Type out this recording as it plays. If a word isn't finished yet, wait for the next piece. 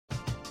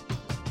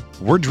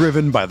We're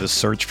driven by the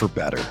search for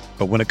better.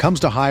 But when it comes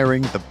to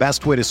hiring, the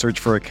best way to search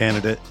for a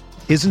candidate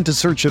isn't to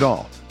search at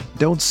all.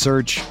 Don't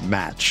search,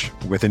 match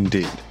with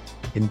Indeed.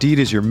 Indeed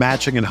is your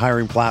matching and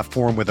hiring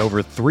platform with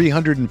over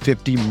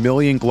 350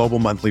 million global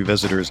monthly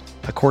visitors,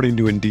 according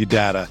to Indeed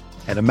data,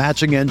 and a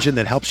matching engine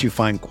that helps you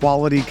find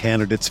quality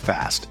candidates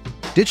fast.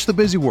 Ditch the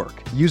busy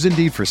work. Use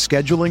Indeed for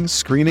scheduling,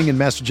 screening, and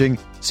messaging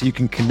so you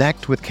can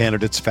connect with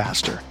candidates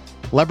faster.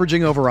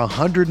 Leveraging over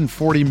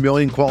 140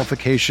 million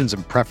qualifications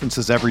and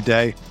preferences every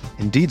day,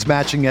 Indeed's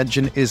matching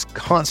engine is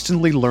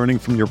constantly learning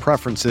from your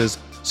preferences,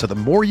 so the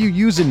more you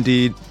use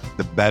Indeed,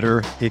 the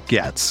better it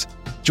gets.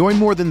 Join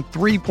more than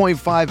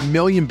 3.5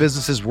 million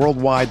businesses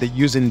worldwide that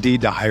use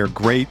Indeed to hire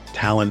great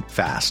talent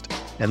fast.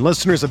 And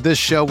listeners of this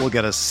show will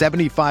get a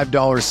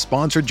 $75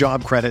 sponsored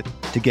job credit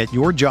to get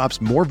your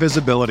jobs more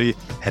visibility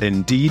at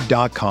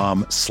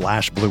Indeed.com/Blue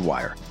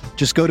Wire.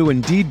 Just go to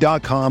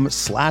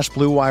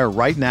Indeed.com/Blue Wire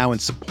right now and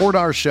support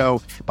our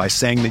show by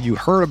saying that you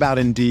heard about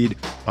Indeed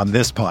on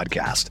this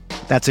podcast.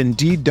 That's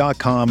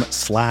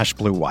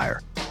Indeed.com/Blue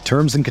Wire.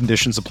 Terms and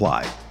conditions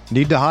apply.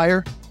 Need to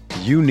hire?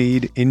 You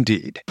need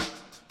Indeed.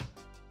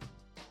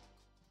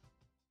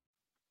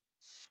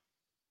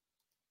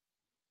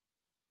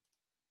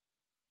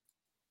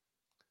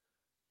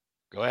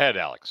 Go ahead,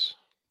 Alex.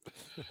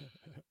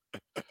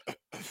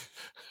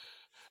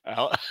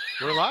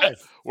 We're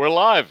live. We're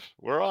live.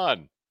 We're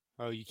on.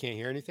 Oh, you can't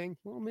hear anything?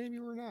 Well, maybe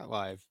we're not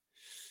live.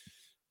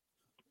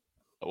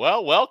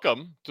 Well,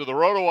 welcome to the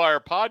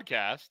RotoWire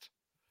podcast.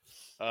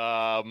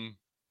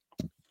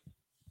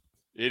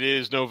 It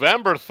is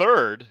November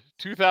 3rd,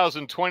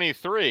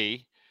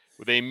 2023,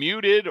 with a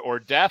muted or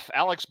deaf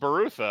Alex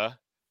Barutha,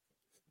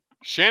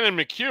 Shannon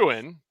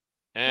McEwen,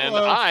 and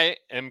Hello. I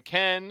am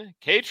Ken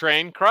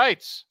K-Train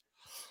Kreitz.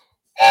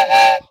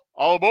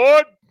 All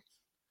aboard.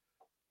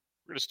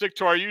 We're going to stick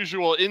to our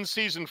usual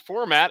in-season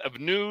format of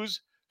news,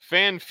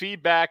 fan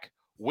feedback,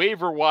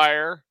 waiver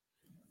wire,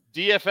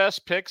 DFS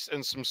picks,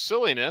 and some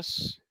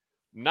silliness.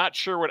 Not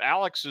sure what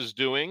Alex is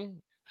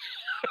doing.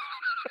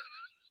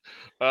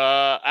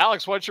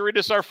 Alex, why don't you read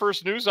us our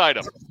first news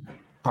item?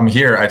 I'm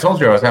here. I told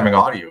you I was having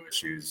audio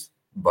issues,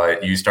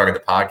 but you started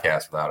the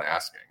podcast without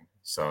asking.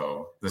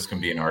 So this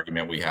can be an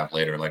argument we have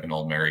later, like an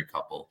old married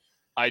couple.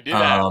 I did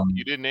ask.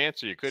 You didn't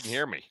answer. You couldn't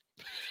hear me.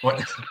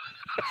 What?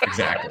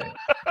 Exactly.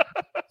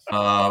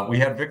 We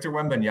had Victor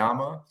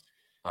Wembanyama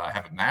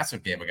have a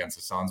massive game against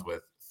the Suns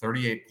with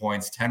 38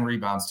 points, 10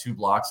 rebounds, 2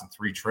 blocks, and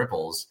 3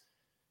 triples.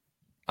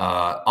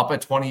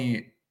 Up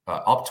 20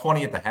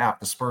 at the half.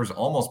 The Spurs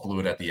almost blew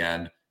it at the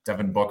end.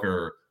 Devin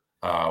Booker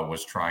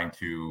was trying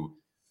to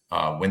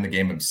win the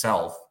game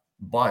himself,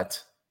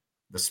 but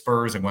the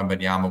Spurs and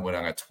Wembanyama went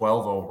on a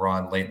 12-0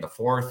 run late in the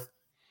fourth.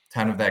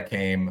 10 of that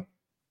came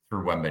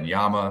through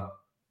Wembanyama.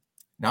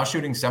 Now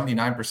shooting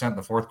 79% in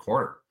the fourth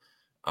quarter.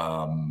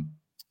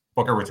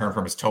 Booker returned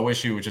from his toe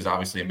issue, which is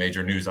obviously a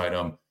major news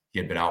item. He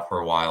had been out for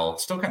a while.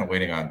 Still kind of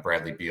waiting on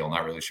Bradley Beal.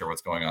 Not really sure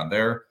what's going on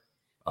there.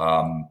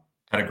 Had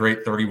a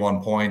great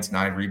 31 points,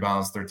 9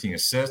 rebounds, 13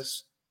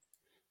 assists.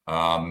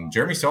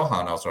 Jeremy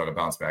Sohan also had a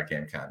bounce back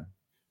game, Ken.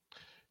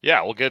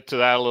 Yeah, we'll get to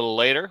that a little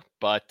later,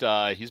 but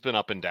he's been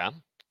up and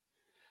down.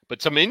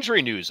 But some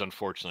injury news,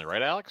 unfortunately,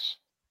 right, Alex?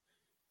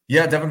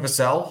 Yeah, Devin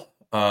Vassell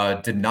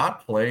did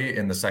not play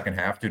in the second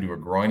half due to a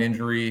groin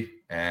injury,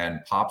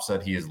 and Pop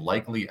said he is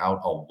likely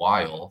out a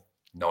while.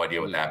 No idea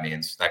what that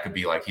means. That could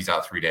be like he's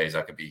out 3 days.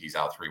 That could be he's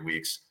out 3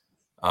 weeks.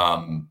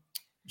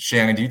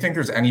 Shannon, do you think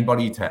there's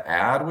anybody to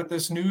add with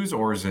this news,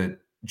 or is it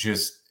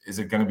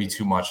going to be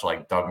too much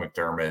like Doug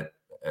McDermott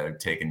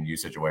taking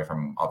usage away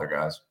from other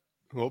guys?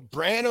 Well,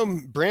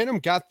 Branham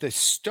got the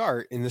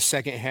start in the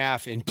second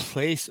half in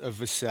place of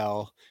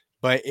Vassell,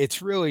 but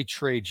it's really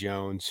Trey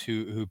Jones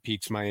who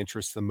piques my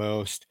interest the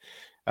most.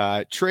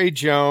 Trey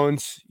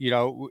Jones,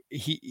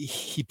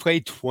 he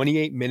played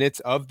 28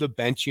 minutes of the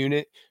bench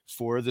unit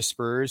for the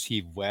Spurs.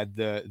 He led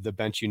the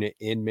bench unit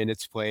in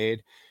minutes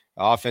played.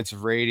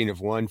 Offensive rating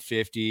of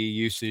 150,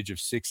 usage of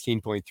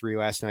 16.3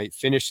 last night.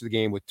 Finished the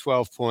game with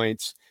 12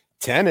 points,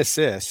 10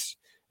 assists,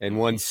 and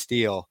 1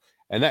 steal.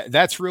 And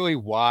that's really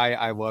why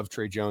I love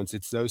Trey Jones.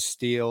 It's those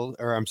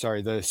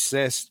the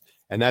assists,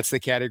 and that's the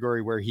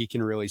category where he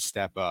can really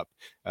step up.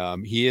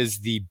 He is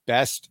the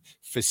best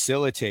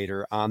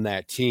facilitator on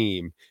that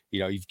team.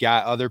 You've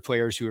got other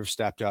players who have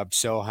stepped up.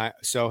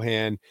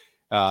 Sohan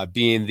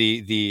being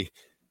the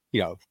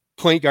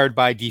point guard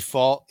by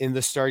default in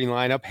the starting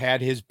lineup, had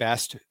his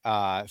best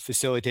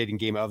facilitating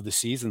game of the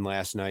season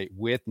last night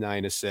with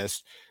 9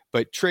 assists.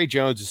 But Trey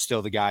Jones is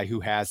still the guy who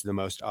has the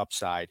most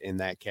upside in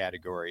that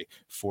category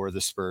for the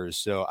Spurs.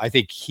 So I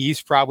think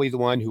he's probably the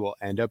one who will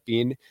end up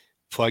being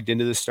plugged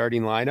into the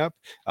starting lineup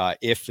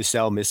if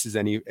Vassell misses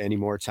any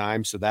more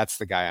time. So that's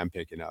the guy I'm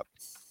picking up.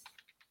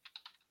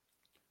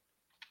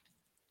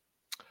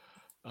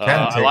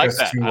 I like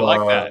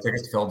that. Take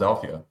us to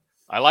Philadelphia.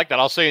 I like that.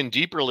 I'll say in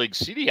deeper leagues,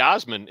 C.D.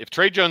 Osman, if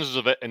Trey Jones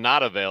is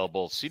not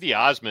available, C.D.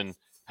 Osman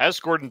has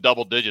scored in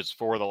double digits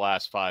for the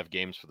last 5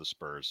 games for the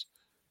Spurs.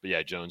 But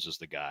yeah, Jones is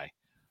the guy.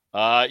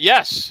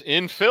 Yes,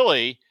 in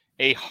Philly,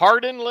 a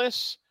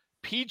Hardenless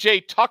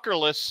PJ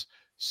Tuckerless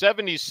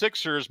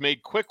 76ers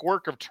made quick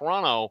work of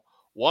Toronto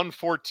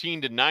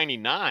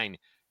 114-99.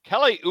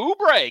 Kelly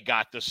Oubre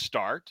got the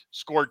start,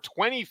 scored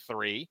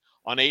 23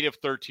 on 8 of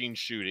 13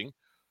 shooting,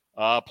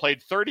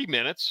 played 30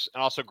 minutes,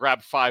 and also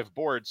grabbed 5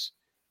 boards.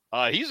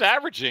 He's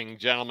averaging,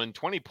 gentlemen,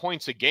 20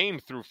 points a game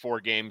through 4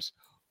 games.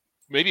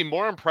 Maybe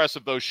more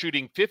impressive, though,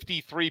 shooting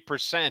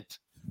 53%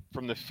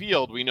 from the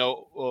field. We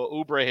know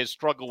Oubre has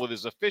struggled with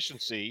his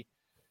efficiency.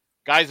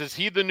 Guys, is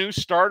he the new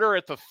starter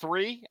at the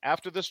 3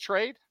 after this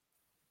trade?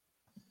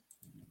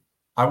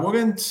 I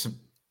wouldn't.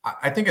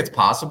 I think it's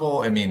possible.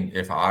 I mean,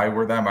 if I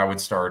were them, I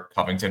would start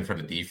Covington for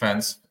the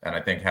defense. And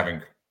I think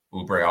having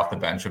Oubre off the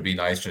bench would be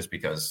nice just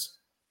because,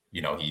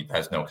 he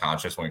has no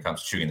conscience when it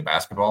comes to shooting the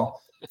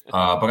basketball.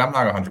 But I'm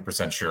not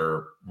 100%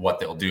 sure what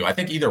they'll do. I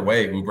think either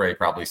way, Oubre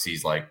probably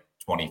sees like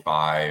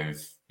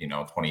 25,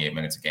 28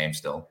 minutes a game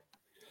still.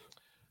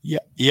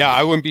 Yeah,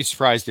 I wouldn't be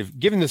surprised if,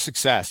 given the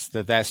success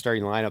that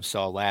starting lineup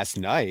saw last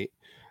night,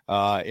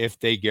 if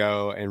they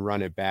go and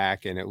run it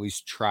back and at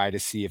least try to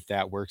see if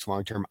that works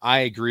long term. I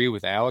agree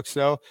with Alex,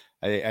 though.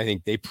 I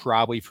think they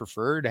probably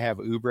prefer to have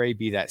Oubre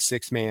be that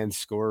 6-man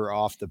scorer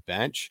off the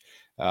bench.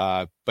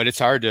 But it's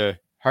hard to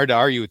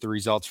argue with the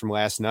results from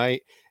last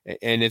night.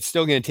 And it's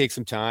still going to take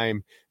some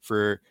time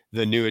for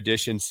the new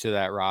additions to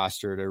that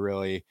roster to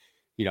really,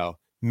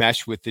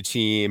 mesh with the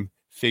team,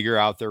 figure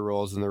out their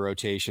roles in the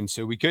rotation.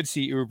 So we could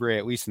see Oubre,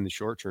 at least in the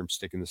short term,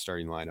 stick in the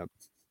starting lineup.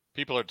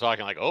 People are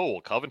talking like, oh,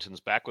 well, Covington's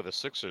back with the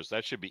Sixers.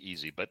 That should be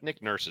easy. But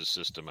Nick Nurse's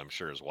system, I'm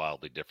sure, is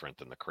wildly different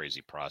than the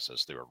crazy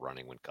process they were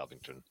running when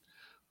Covington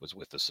was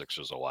with the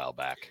Sixers a while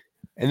back.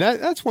 And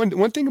that's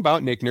one thing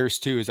about Nick Nurse,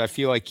 too, is I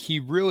feel like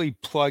he really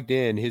plugged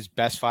in his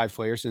best 5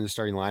 players in the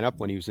starting lineup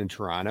when he was in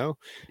Toronto.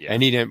 Yeah.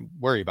 And he didn't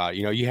worry about it.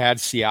 You had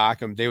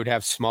Siakam. They would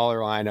have smaller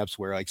lineups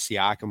where like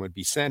Siakam would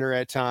be center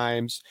at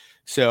times.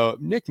 So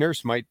Nick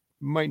Nurse might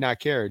not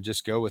care,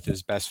 just go with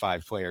his best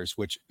 5 players,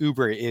 which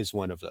Oubre is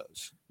one of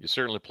those. You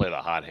certainly played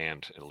a hot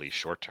hand, at least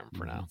short term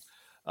for now.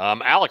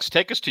 Alex,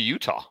 take us to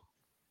Utah.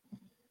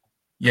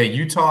 Yeah,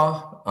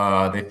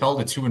 Utah, they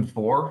fell to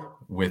 2-4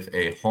 with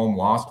a home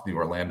loss to the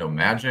Orlando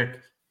Magic.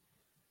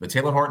 The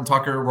Taylor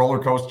Horton-Tucker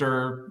roller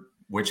coaster,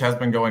 which has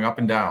been going up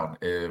and down,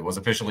 it was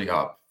officially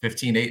up.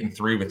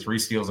 15-8-3 with 3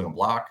 steals and a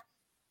block.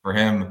 For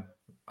him,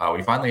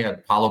 we finally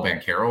had Paolo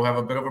Banchero have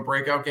a bit of a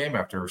breakout game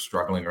after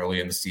struggling early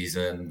in the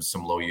season,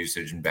 some low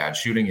usage and bad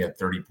shooting. He had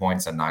 30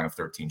 points on 9 of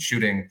 13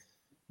 shooting,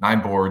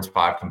 9 boards,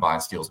 5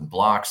 combined steals and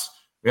blocks.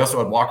 We also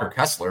had Walker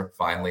Kessler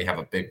finally have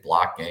a big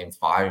block game,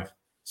 5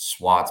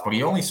 swats, but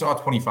he only saw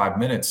 25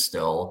 minutes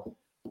still.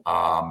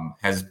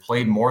 Has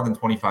played more than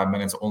 25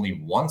 minutes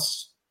only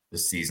once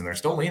this season. They're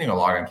still leaning a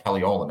lot on Kelly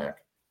Olynyk.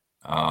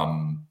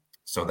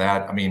 So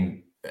that, I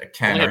mean,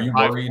 Ken, are you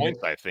worried?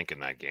 Points, I think, in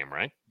that game,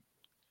 right?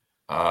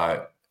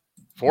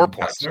 4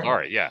 points.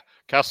 Sorry, yeah.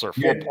 Kessler,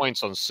 4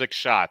 points on 6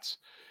 shots.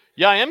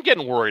 Yeah, I am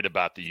getting worried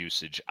about the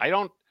usage.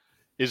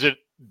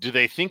 Do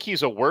they think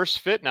he's a worse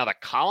fit now that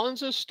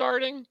Collins is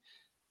starting?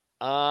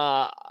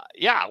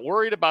 Yeah,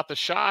 worried about the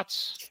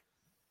shots.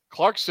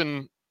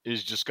 Clarkson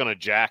is just going to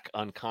jack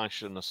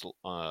unconscious.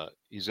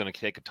 He's going to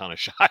take a ton of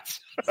shots.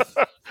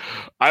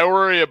 I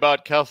worry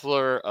about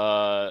Kessler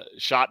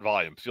shot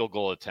volume, field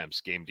goal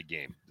attempts, game to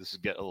game. This is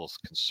getting a little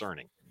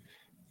concerning.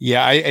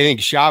 Yeah, I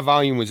think shot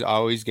volume was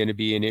always going to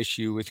be an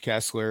issue with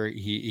Kessler.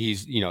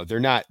 He's they're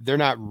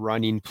not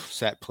running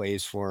set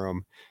plays for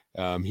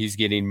him. He's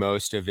getting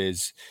most of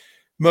his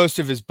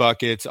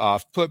buckets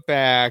off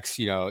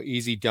putbacks,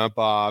 easy dump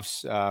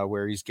offs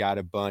where he's got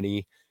a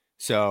bunny.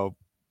 So,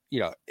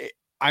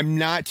 I'm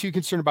not too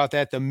concerned about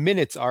that. The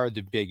minutes are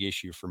the big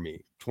issue for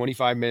me.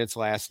 25 minutes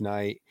last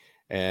night.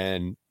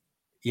 And,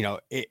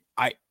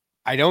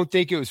 I don't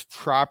think it was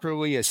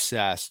properly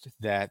assessed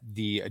that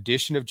the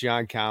addition of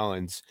John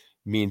Collins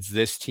means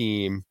this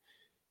team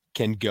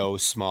can go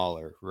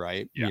smaller,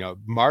 right? Yeah.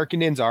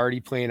 Markkanen's already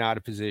playing out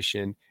of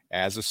position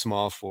as a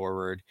small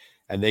forward,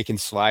 and they can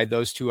slide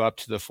those 2 up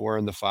to the 4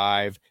 and the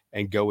 5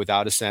 and go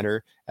without a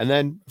center. And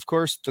then, of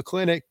course, the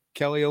clinic,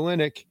 Kelly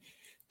Olynyk,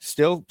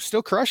 still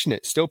crushing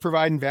it, still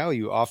providing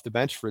value off the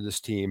bench for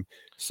this team.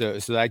 So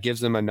that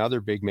gives them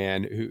another big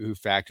man who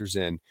factors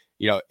in.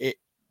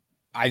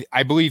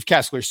 I believe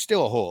Kessler's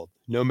still a hold,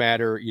 no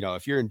matter,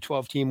 if you're in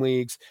 12-team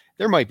leagues.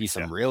 There might be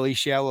some really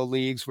shallow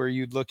leagues where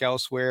you'd look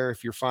elsewhere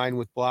if you're fine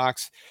with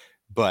blocks.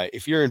 But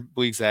if you're in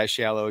leagues that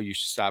shallow, you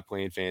should stop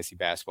playing fantasy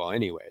basketball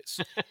anyways.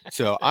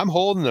 So I'm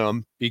holding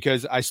them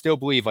because I still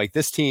believe like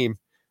this team,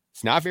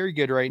 it's not very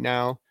good right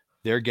now.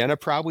 They're going to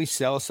probably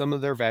sell some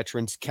of their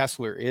veterans.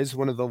 Kessler is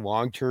one of the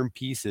long-term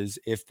pieces.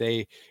 If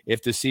the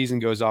season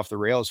goes off the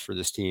rails for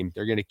this team,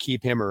 they're going to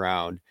keep him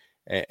around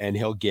and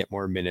he'll get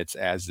more minutes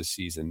as the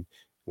season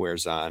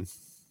wears on.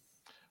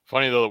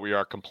 Funny, though, that we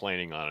are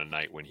complaining on a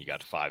night when he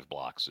got 5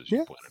 blocks, as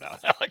you pointed out,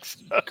 Alex.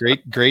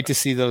 Great to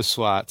see those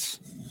swats.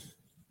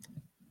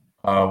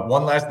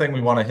 One last thing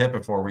we want to hit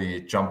before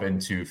we jump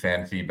into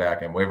fan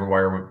feedback and waiver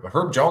wire.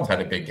 Herb Jones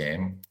had a big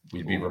game.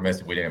 We'd be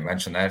remiss if we didn't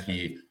mention that.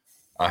 He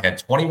had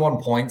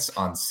 21 points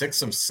on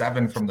 6 of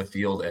 7 from the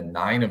field and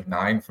 9 of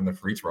 9 from the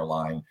free throw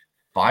line.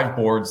 5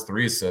 boards,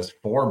 3 assists,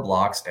 4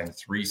 blocks, and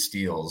 3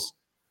 steals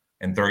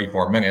in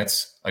 34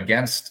 minutes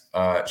against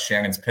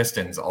Shannon's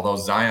Pistons, although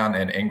Zion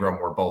and Ingram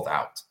were both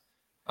out.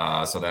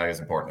 So that is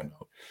important to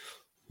note.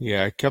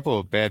 Yeah, a couple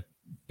of bad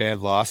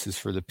losses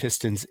for the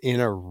Pistons in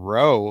a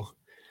row,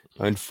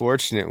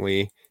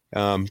 unfortunately.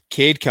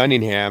 Cade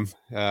Cunningham,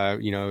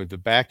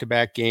 the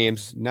back-to-back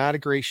games, not a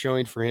great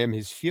showing for him.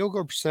 His field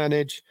goal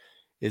percentage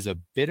is a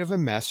bit of a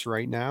mess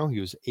right now. He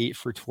was 8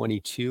 for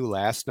 22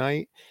 last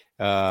night.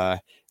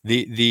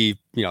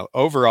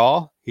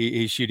 Overall,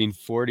 he's shooting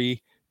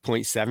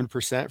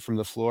 40.7% from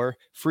the floor.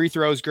 Free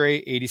throws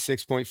great,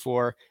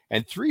 86.4,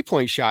 and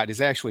 3-point shot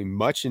is actually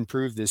much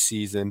improved this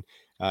season.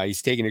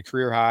 He's taking a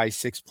career high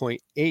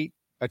 6.8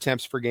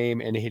 attempts per game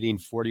and hitting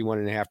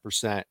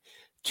 41.5%.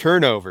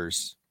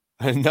 Turnovers,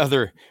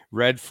 another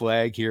red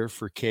flag here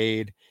for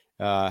Cade,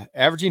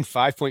 averaging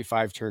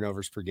 5.5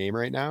 turnovers per game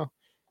right now.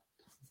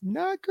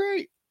 Not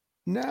great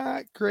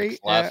at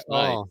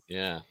all.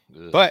 Yeah.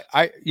 But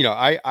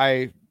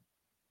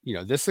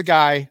this is a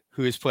guy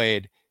who has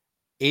played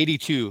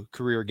 82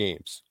 career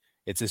games.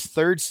 It's his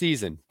 3rd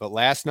season, but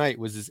last night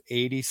was his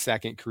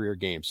 82nd career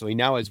game. So he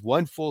now has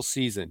 1 full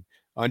season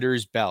under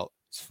his belt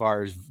as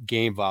far as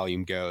game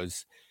volume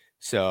goes.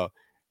 So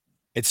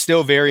it's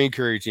still very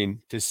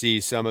encouraging to see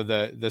some of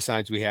the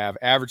signs we have,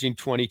 averaging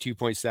 22.7,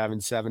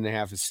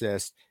 7.5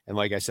 assists. And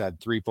like I said,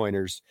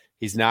 3-pointers,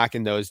 he's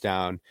knocking those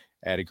down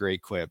at a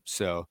great clip.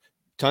 So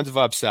tons of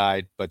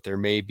upside, but there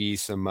may be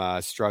some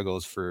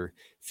struggles for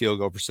field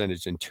goal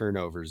percentage and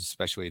turnovers,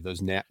 especially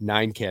those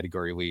 9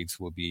 category leagues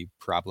will be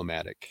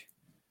problematic.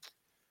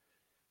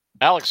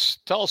 Alex,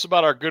 tell us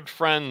about our good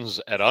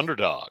friends at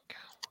Underdog.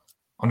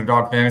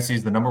 Underdog Fantasy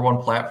is the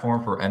 #1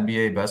 platform for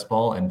NBA best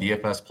ball and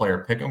DFS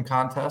player pick'em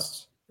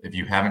contests. If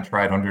you haven't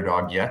tried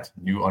Underdog yet,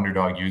 new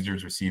Underdog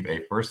users receive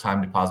a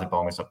first-time deposit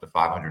bonus up to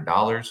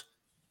 $500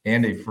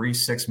 and a free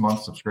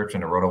 6-month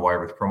subscription to RotoWire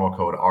with promo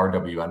code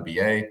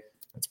RWNBA.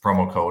 That's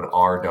promo code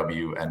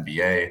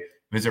RWNBA.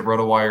 Visit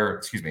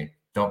RotoWire,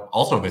 don't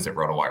also visit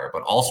RotoWire,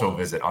 but also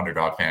visit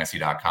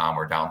UnderdogFantasy.com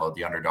or download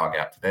the Underdog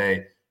app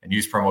today and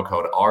use promo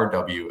code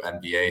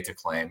RWNBA to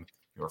claim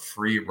your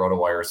free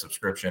RotoWire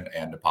subscription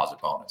and deposit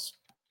bonus.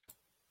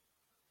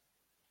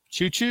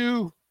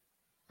 Choo-choo.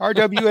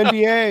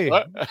 RWNBA.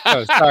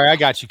 Oh, sorry. I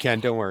got you, Ken.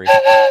 Don't worry.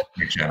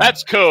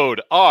 That's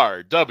code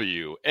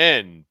RWNBA.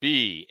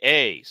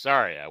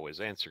 Sorry, I was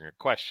answering a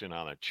question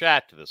on a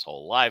chat to this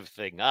whole live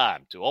thing.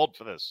 I'm too old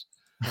for this.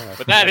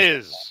 But that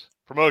is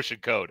promotion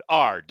code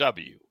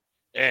RWNBA.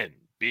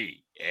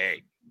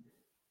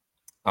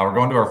 We're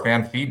going to our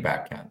fan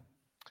feedback, Ken.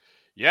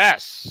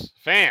 Yes.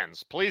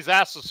 Fans, please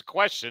ask us a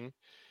question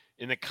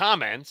in the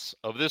comments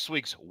of this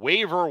week's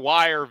Waiver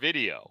Wire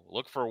video.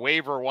 Look for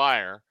Waiver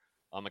Wire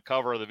on the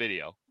cover of the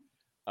video.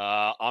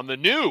 On the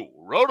new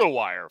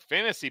RotoWire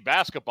Fantasy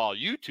Basketball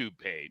YouTube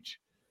page.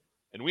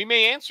 And we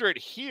may answer it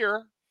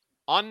here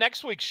on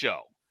next week's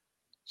show.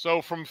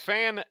 So from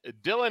fan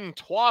Dylan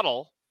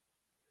Twaddle,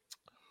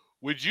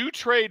 would you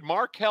trade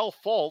Markelle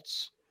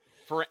Fultz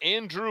for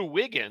Andrew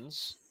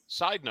Wiggins?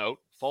 Side note,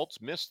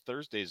 Fultz missed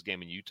Thursday's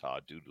game in Utah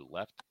due to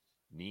left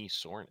knee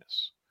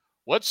soreness.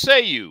 What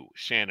say you,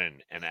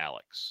 Shannon and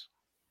Alex?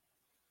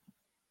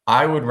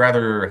 I would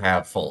rather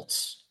have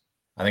Fultz.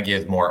 I think he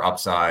has more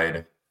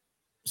upside.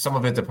 Some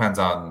of it depends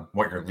on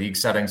what your league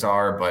settings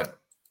are, but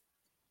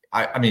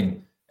I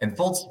mean, and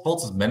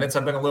Fultz's minutes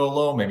have been a little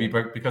low, maybe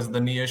because of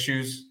the knee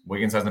issues.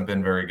 Wiggins hasn't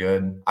been very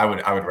good. I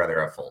would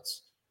rather have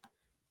Fultz.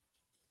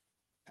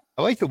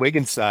 I like the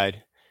Wiggins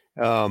side.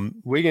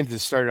 Wiggins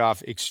has started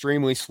off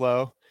extremely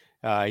slow.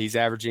 He's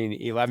averaging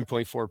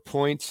 11.4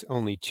 points,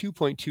 only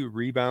 2.2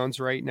 rebounds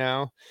right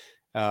now.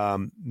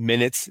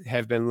 Minutes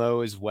have been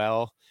low as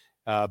well.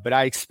 But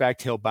I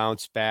expect he'll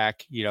bounce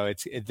back.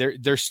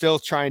 They're still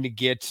trying to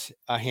get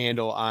a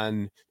handle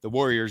on the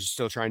Warriors,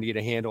 still trying to get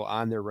a handle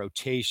on their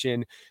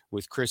rotation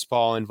with Chris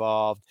Paul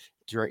involved.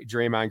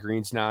 Draymond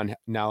Green's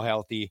now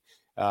healthy.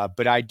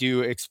 But I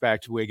do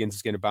expect Wiggins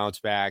is going to bounce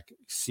back,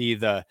 see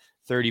the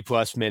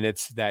 30-plus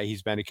minutes that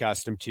he's been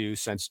accustomed to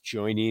since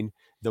joining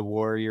the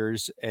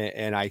Warriors,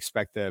 and I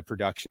expect the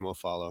production will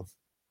follow.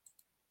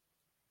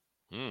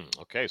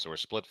 Okay, so we're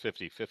split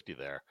 50-50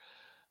 there.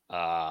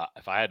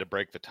 If I had to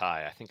break the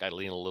tie, I think I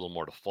lean a little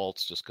more to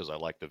Fultz just because I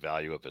like the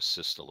value of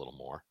assist a little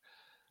more.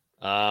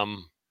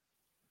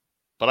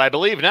 But I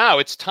believe now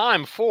it's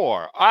time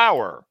for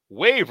our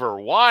waiver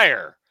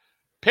wire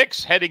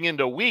picks heading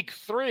into week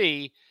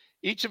 3.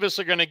 Each of us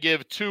are going to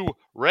give 2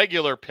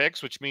 regular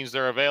picks, which means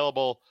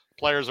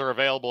players are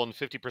available in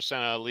 50%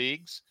 of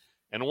leagues,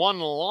 and 1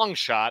 long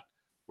shot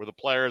where the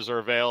players are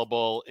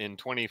available in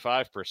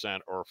 25%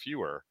 or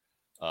fewer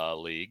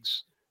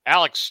leagues.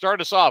 Alex,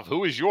 start us off.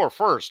 Who is your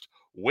first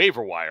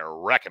waiver wire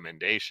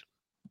recommendation?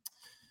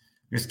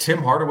 It's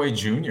Tim Hardaway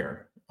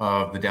Jr.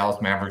 of the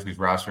Dallas Mavericks, who's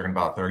rostered in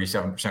about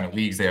 37% of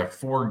leagues. They have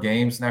 4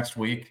 games next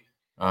week.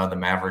 The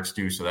Mavericks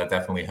do, so that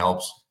definitely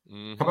helps.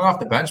 Coming off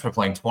the bench but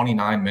playing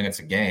 29 minutes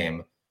a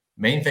game,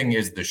 Main thing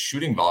is the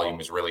shooting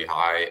volume is really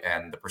high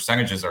and the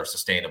percentages are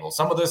sustainable.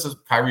 Some of this is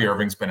Kyrie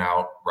Irving's been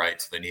out,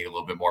 right? So they need a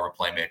little bit more of a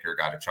playmaker,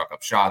 guy to chuck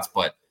up shots,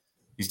 but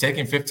he's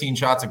taking 15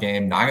 shots a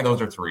game. 9 of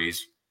those are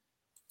threes,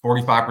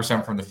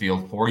 45% from the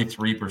field,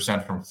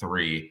 43% from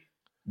three.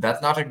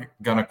 That's not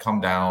going to come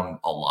down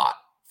a lot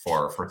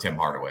for Tim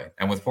Hardaway.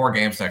 And with 4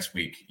 games next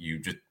week,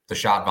 the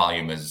shot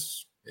volume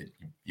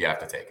you have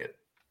to take it.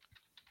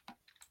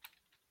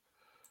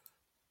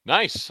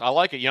 Nice. I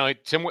like it. I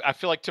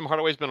feel like Tim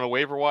Hardaway's been on a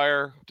waiver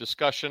wire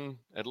discussion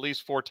at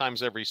least 4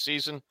 times every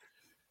season.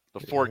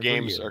 The 4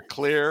 games are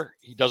clear.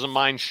 He doesn't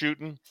mind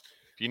shooting.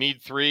 If you need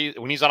 3,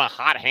 when he's on a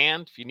hot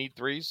hand, if you need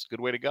 3s,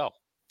 good way to go.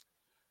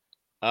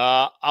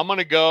 I'm going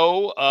to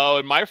go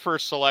in my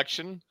first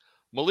selection,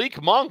 Malik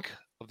Monk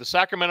of the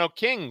Sacramento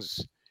Kings.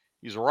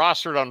 He's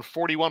rostered on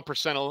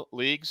 41% of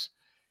leagues.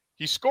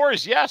 He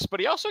scores, yes,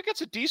 but he also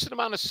gets a decent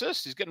amount of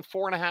assists. He's getting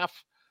 4.5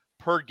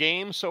 per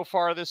game so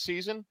far this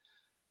season.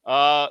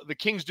 The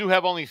Kings do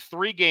have only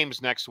 3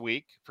 games next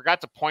week.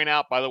 Forgot to point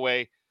out, by the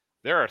way,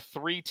 there are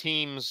 3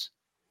 teams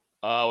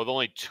with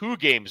only 2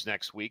 games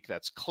next week.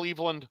 That's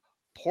Cleveland,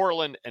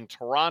 Portland, and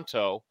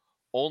Toronto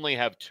only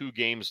have 2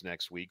 games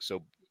next week,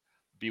 so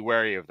be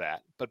wary of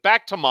that. But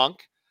back to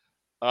Monk.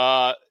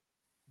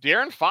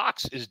 De'Aaron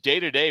Fox is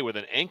day-to-day with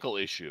an ankle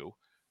issue,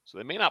 so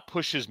they may not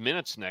push his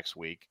minutes next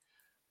week.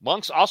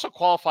 Monk also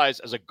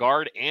qualifies as a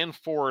guard and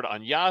forward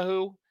on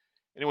Yahoo.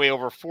 Anyway,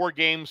 over 4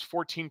 games,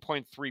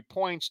 14.3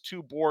 points,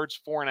 2 boards,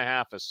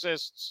 4.5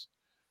 assists.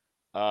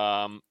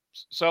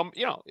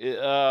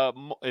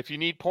 If you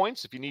need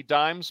points, if you need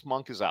dimes,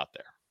 Monk is out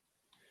there.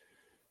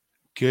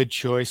 Good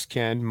choice,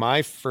 Ken.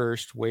 My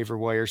first waiver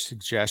wire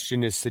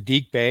suggestion is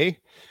Saddiq Bey,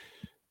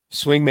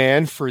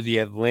 swingman for the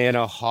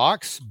Atlanta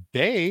Hawks.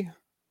 Bey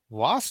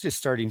lost his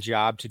starting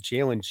job to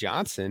Jalen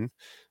Johnson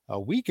a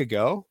week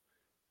ago.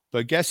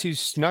 But guess who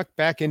snuck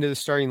back into the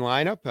starting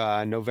lineup?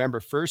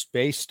 November 1st,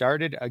 Bey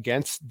started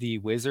against the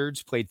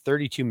Wizards, played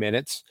 32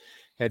 minutes,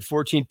 had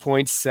 14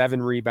 points,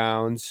 7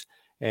 rebounds,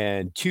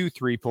 and 2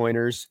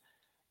 3-pointers.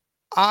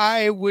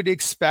 I would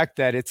expect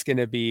that it's going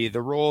to be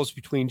the roles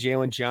between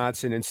Jalen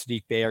Johnson and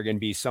Saddiq Bey are going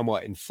to be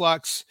somewhat in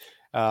flux.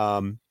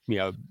 Add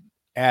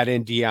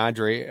in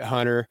DeAndre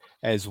Hunter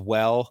as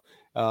well.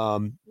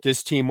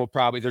 This team will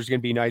there's going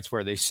to be nights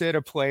where they sit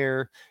a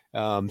player.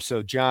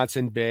 So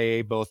Johnson,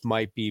 Bey both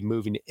might be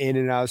moving in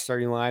and out of the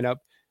starting lineup,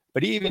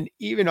 but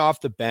even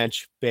off the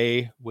bench,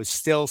 Bey was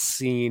still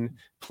seeing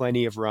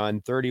plenty of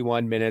run,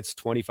 31 minutes,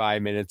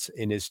 25 minutes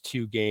in his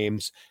 2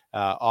 games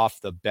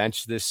off the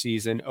bench this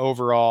season.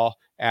 Overall,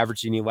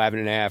 averaging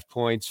 11.5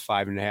 points,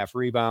 5.5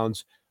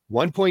 rebounds,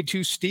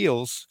 1.2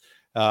 steals,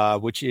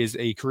 which is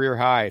a career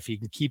high. If he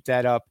can keep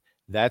that up,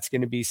 that's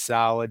going to be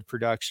solid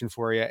production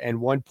for you. And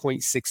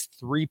 1.6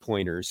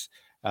 3-pointers.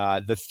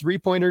 The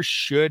 3-pointers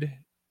should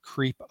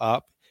creep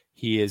up.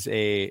 He's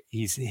hit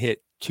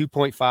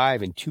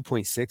 2.5 and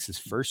 2.6 his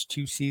first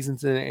 2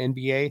 seasons in the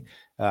NBA.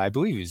 I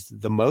believe he's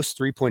the most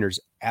 3-pointers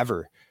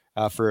ever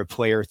for a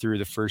player through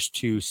the first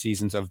 2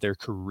 seasons of their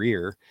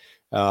career.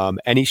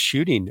 And he's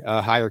shooting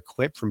a higher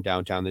clip from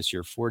downtown this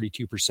year,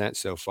 42%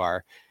 so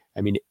far.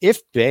 I mean,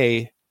 if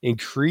Bey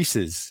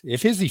increases,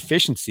 if his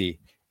efficiency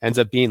ends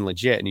up being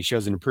legit and he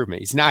shows an improvement,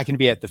 he's not going to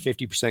be at the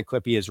 50%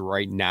 clip he is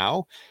right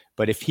now.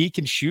 But if he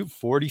can shoot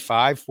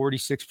 45,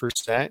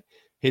 46%,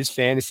 his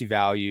fantasy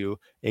value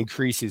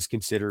increases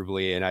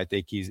considerably. And I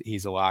think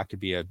he's a lock to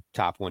be a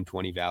top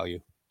 120 value.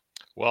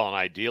 Well, and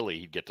ideally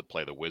he'd get to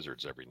play the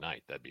Wizards every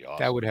night. That'd be awesome.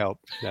 That would help.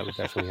 That would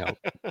definitely help.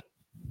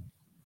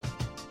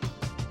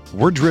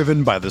 We're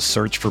driven by the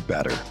search for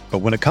better. But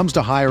when it comes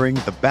to hiring,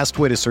 the best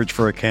way to search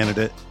for a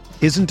candidate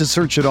isn't to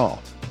search at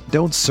all.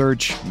 Don't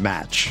search,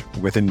 match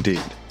with Indeed.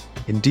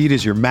 Indeed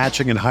is your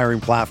matching and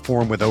hiring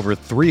platform with over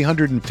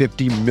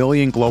 350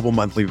 million global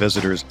monthly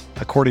visitors,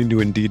 according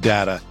to Indeed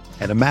data,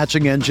 and a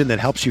matching engine that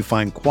helps you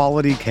find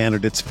quality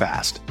candidates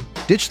fast.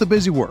 Ditch the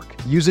busy work.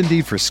 Use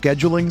Indeed for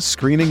scheduling,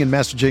 screening, and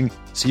messaging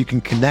so you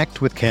can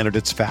connect with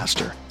candidates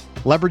faster.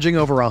 Leveraging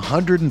over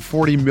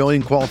 140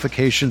 million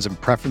qualifications and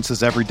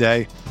preferences every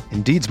day,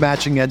 Indeed's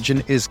matching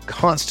engine is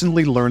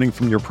constantly learning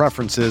from your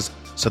preferences,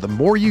 so the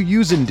more you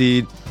use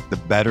Indeed, the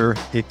better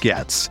it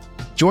gets.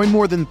 Join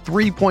more than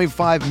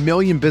 3.5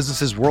 million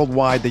businesses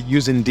worldwide that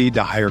use Indeed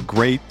to hire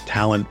great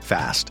talent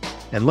fast.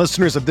 And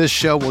listeners of this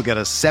show will get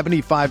a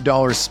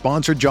 $75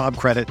 sponsored job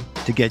credit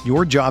to get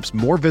your jobs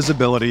more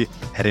visibility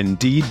at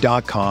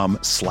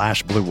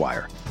Indeed.com/Blue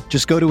Wire.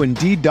 Just go to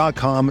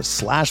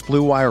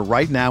Indeed.com/Blue Wire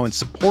right now and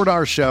support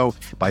our show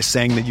by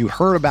saying that you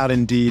heard about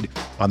Indeed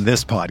on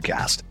this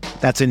podcast.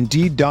 That's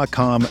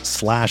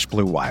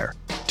Indeed.com/Blue Wire.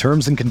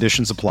 Terms and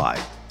conditions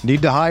apply.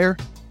 Need to hire?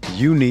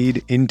 You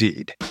need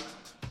Indeed.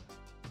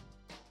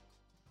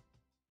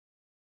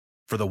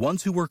 For the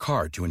ones who work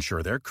hard to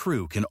ensure their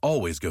crew can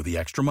always go the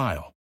extra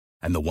mile,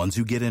 and the ones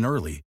who get in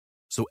early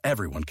so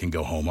everyone can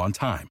go home on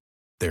time,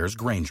 there's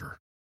Grainger,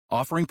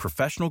 offering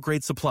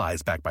professional-grade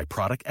supplies backed by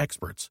product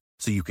experts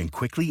so you can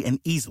quickly and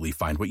easily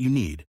find what you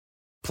need.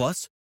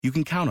 Plus, you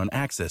can count on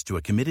access to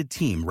a committed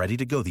team ready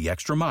to go the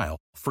extra mile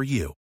for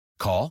you.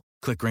 Call,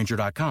 Click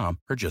Grainger.com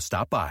or just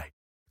stop by.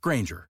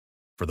 Grainger,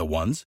 for the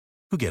ones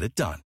who get it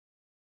done.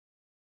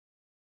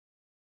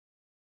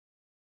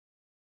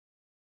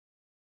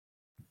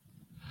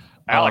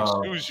 Alex,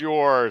 who's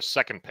your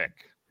second pick?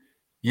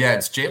 Yeah,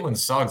 it's Jalen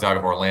Suggs out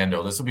of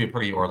Orlando. This will be a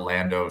pretty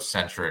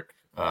Orlando-centric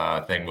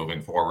thing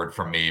moving forward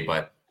from me,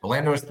 but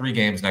Orlando has 3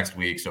 games next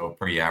week, so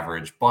pretty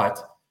average.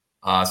 But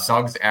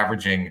Suggs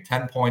averaging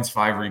 10 points,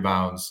 5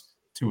 rebounds,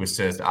 2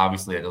 assists.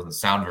 Obviously, it doesn't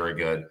sound very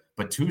good,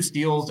 but 2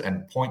 steals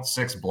and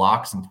 0.6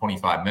 blocks in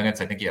 25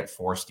 minutes. I think he had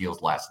 4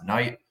 steals last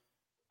night.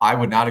 I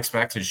would not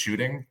expect his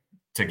shooting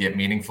to get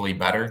meaningfully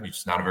better. He's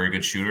just not a very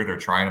good shooter. They're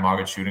trying him out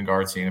at shooting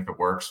guard, seeing if it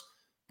works.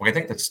 But I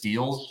think the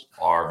steals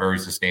are very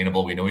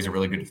sustainable. We know he's a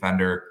really good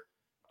defender.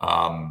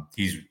 When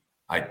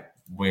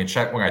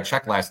I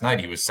checked last night,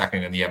 he was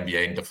second in the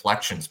NBA in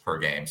deflections per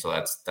game. So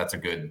that's a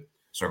good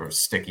sort of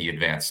sticky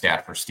advanced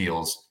stat for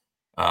steals.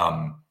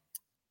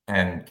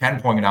 And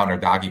Ken pointed out in our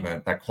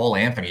document that Cole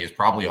Anthony is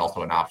probably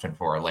also an option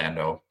for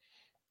Orlando.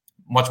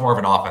 Much more of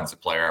an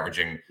offensive player,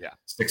 averaging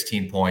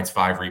 16 points,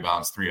 5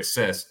 rebounds, 3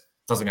 assists.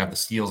 Doesn't have the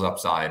steals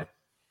upside.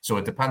 So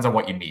it depends on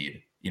what you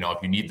need. If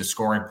you need the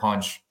scoring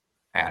punch,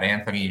 add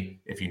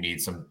Anthony. If you need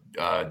some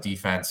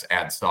defense,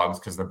 add Suggs,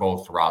 because they're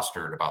both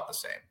rostered about the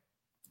same.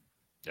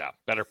 Yeah,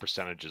 better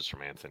percentages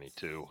from Anthony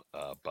too,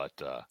 but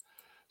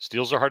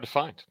steals are hard to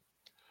find.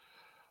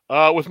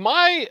 With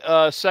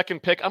my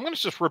second pick, I'm going to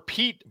just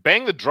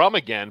bang the drum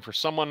again for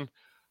someone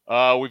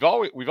we've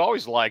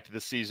always liked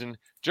this season.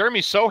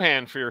 Jeremy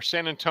Sohan for your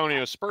San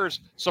Antonio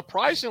Spurs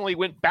surprisingly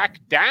went back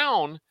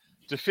down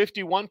to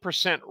 51%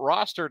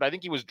 rostered. I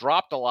think he was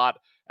dropped a lot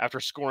after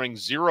scoring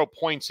 0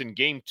 points in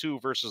Game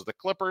 2 versus the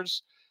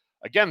Clippers.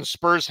 Again, the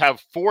Spurs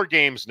have 4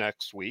 games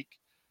next week.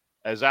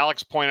 As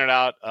Alex pointed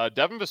out,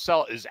 Devin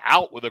Vassell is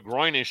out with a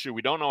groin issue.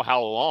 We don't know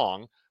how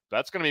long.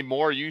 That's going to be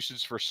more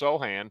usage for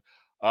Sohan.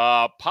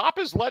 Pop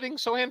is letting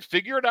Sohan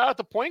figure it out at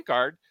the point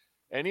guard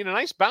and need a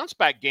nice bounce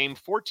back game.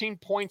 14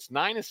 points,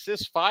 9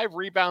 assists, 5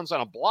 rebounds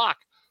on a block,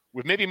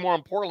 with maybe more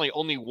importantly,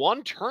 only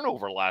 1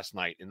 turnover last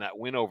night in that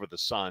win over the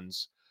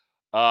Suns.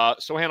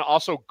 Sohan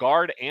also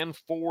guard and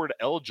forward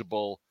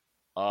eligible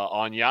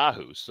on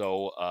Yahoo.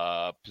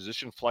 So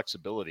position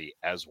flexibility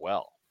as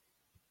well.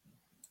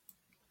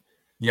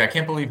 Yeah, I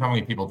can't believe how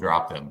many people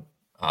dropped him.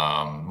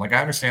 I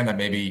understand that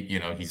maybe,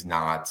 he's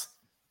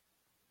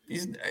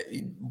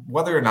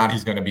whether or not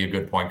he's going to be a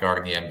good point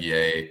guard in the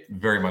NBA,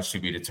 very much to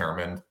be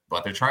determined,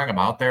 but they're trying him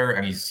out there,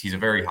 and he's a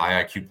very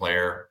high IQ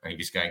player, and if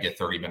he's going to get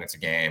 30 minutes a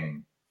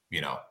game,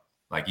 you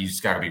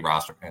just got to be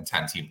rostered in a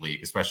 10-team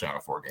league, especially on a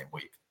 4-game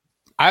week.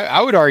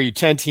 I would argue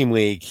 10-team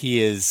league,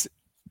 he is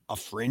a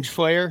fringe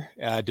player,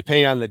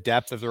 depending on the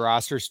depth of the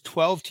rosters.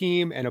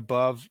 12-team and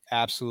above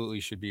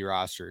absolutely should be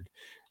rostered.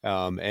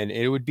 And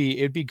it'd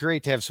be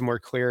great to have some more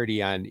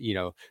clarity on,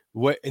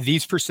 what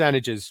these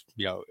percentages,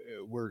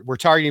 we're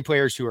targeting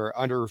players who are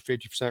under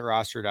 50%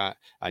 rostered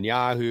on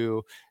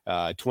Yahoo,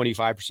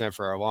 25%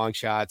 for our long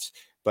shots,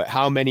 but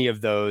how many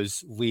of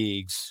those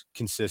leagues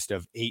consist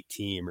of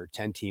 8-team or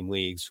 10-team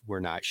leagues?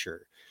 We're not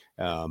sure.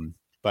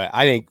 But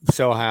I think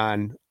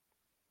Sohan,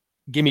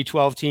 give me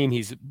 12-team.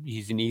 He's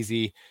an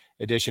easy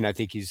addition. I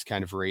think he's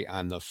kind of right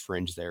on the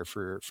fringe there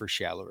for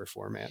shallower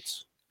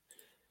formats.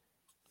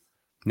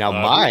 Now,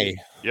 my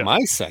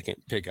second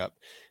pickup,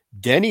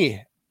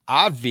 Denny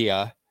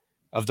Avdia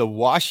of the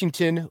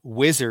Washington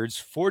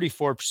Wizards,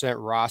 44%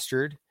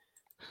 rostered.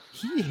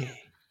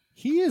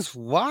 He is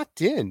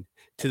locked in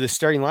to the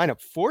starting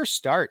lineup. 4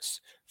 starts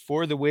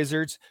for the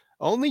Wizards,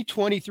 only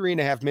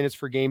 23.5 minutes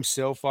per game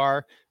so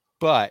far.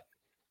 But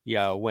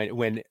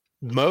when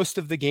most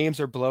of the games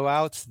are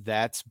blowouts,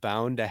 that's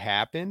bound to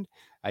happen.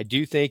 I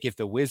do think if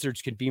the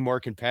Wizards can be more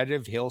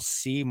competitive, he'll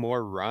see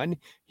more run.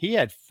 He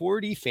had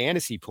 40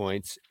 fantasy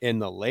points in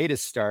the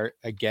latest start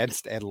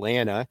against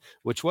Atlanta,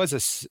 which was a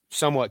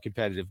somewhat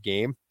competitive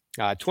game.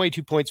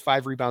 22 points,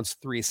 5 rebounds,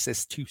 3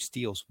 assists, 2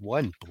 steals,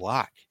 1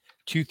 block,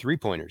 2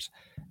 3-pointers.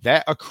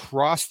 That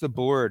across the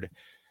board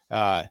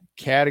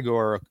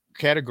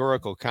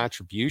categorical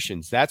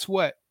contributions. That's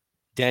what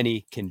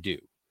Denny can do.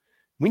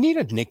 We need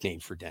a nickname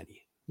for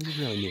Denny. We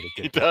really need a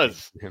good. He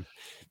does. For him.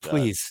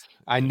 Please.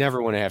 I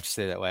never want to have to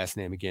say that last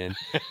name again.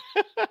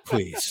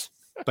 Please.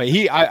 But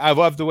I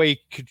love the way he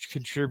could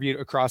contribute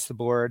across the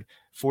board.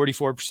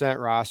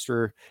 44%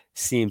 roster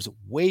seems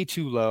way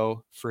too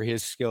low for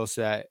his skill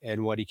set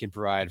and what he can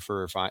provide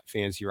for a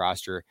fantasy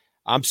roster.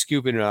 I'm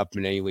scooping it up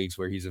in any leagues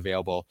where he's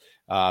available.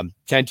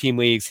 10-team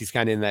leagues, he's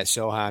kind of in that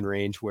Sohan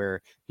range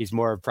where he's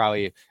more of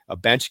probably a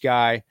bench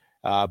guy.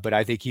 But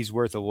I think he's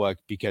worth a look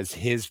because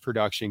his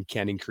production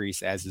can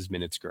increase as his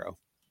minutes grow.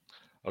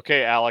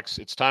 Okay, Alex,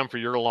 it's time for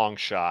your long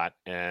shot,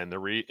 and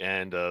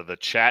the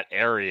chat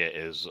area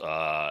is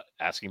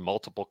asking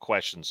multiple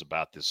questions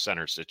about this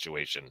center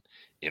situation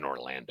in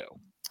Orlando.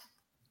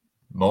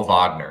 Mo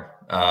Wagner,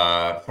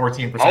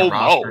 14%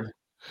 rostered.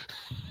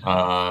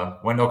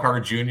 Wendell Carter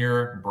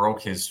Jr.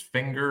 broke his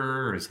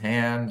finger or his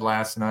hand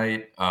last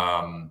night.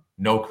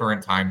 No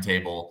current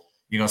timetable.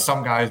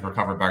 Some guys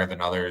recover better than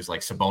others.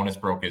 Like Sabonis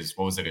broke his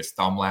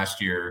thumb last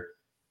year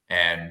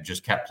and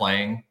just kept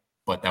playing.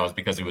 but that was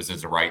because it was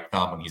his right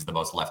thumb and he's the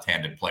most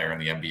left-handed player in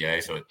the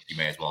NBA. So you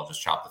may as well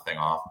just chop the thing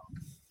off.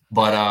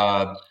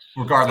 But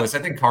regardless, I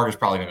think Carter's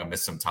probably going to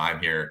miss some time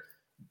here.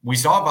 We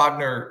saw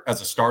Wagner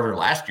as a starter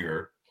last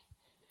year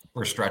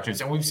for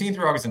stretches, and we've seen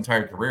throughout his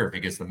entire career, if he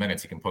gets the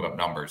minutes, he can put up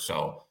numbers.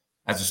 So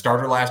as a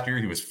starter last year,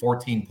 he was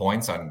 14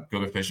 points on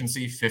good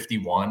efficiency,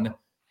 51,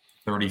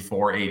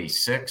 34,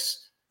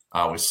 86,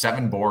 with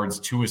 7 boards,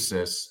 2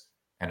 assists,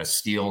 and a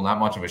steal, not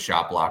much of a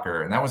shot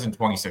blocker. And that was in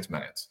 26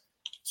 minutes.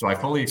 So I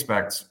fully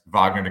expect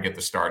Wagner to get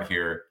the start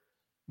here.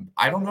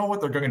 I don't know what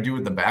they're going to do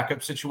with the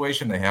backup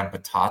situation. They have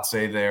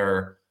Batatse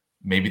there.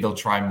 Maybe they'll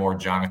try more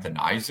Jonathan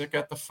Isaac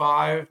at the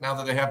 5 now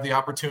that they have the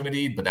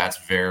opportunity, but that's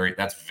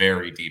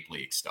very deep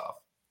league stuff.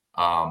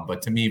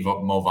 But to me,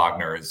 Mo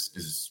Wagner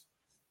is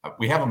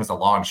we have him as a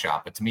long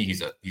shot, but to me,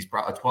 he's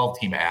probably a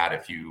 12-team ad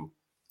if you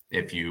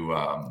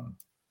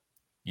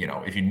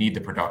need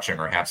the production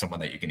or have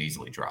someone that you can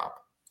easily drop.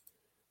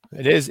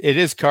 It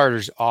is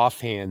Carter's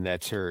offhand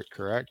that's hurt,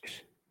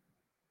 correct?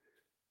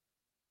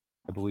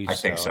 I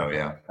think so,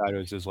 yeah. I thought it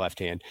was his left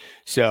hand.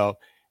 So,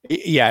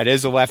 yeah, it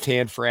is a left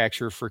hand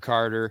fracture for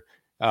Carter.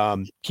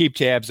 Keep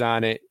tabs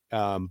on it.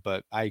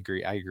 But I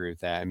agree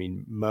with that. I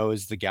mean, Mo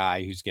is the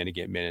guy who's going to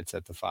get minutes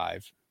at the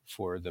 5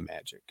 for the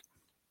Magic.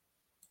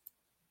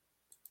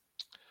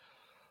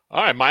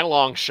 All right, my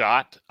long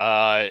shot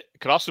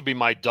could also be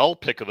my dull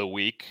pick of the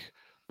week,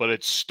 but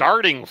it's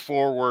starting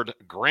forward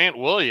Grant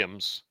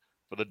Williams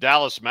for the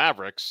Dallas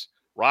Mavericks,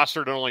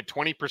 rostered in only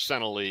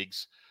 20% of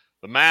leagues.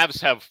 The Mavs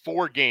have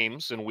 4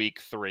 games in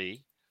week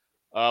 3.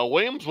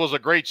 Williams was a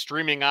great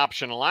streaming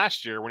option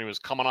last year when he was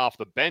coming off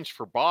the bench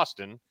for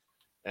Boston,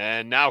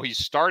 and now he's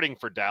starting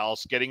for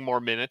Dallas, getting more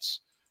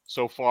minutes.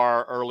 So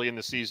far early in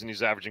the season,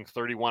 he's averaging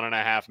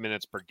 31.5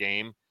 minutes per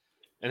game.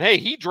 And hey,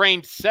 he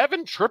drained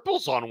 7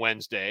 triples on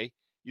Wednesday.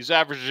 He's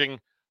averaging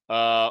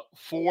 4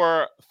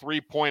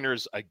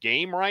 3-pointers a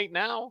game right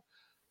now.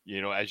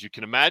 You know, as you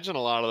can imagine,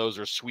 a lot of those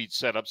are sweet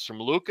setups from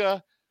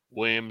Luka.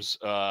 Williams,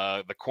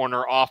 the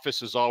corner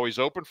office is always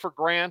open for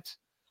Grant.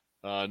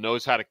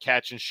 Knows how to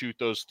catch and shoot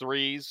those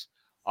threes.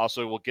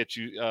 Also will get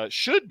you,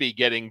 should be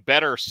getting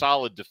better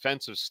solid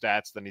defensive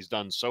stats than he's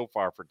done so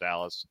far for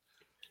Dallas.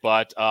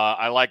 But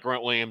I like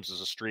Grant Williams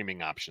as a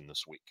streaming option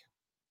this week.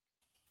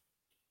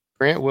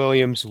 Grant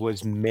Williams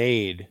was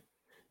made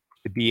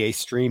to be a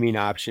streaming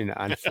option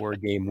on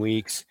 4-game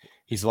weeks.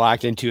 He's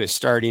locked into a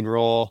starting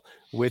role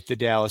with the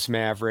Dallas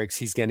Mavericks.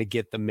 He's going to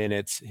get the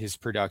minutes. His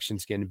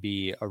production's going to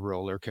be a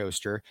roller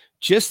coaster,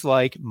 just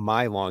like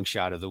my long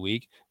shot of the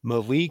week,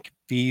 Malik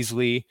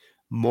Beasley.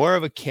 More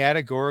of a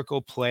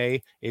categorical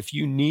play. If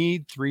you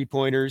need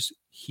 3-pointers,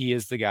 he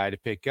is the guy to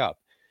pick up.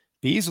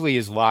 Beasley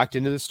is locked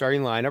into the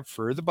starting lineup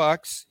for the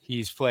Bucks.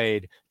 He's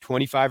played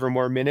 25 or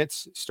more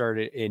minutes,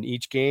 started in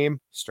each game,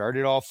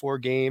 started all 4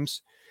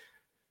 games.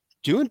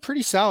 Doing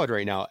pretty solid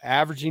right now,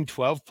 averaging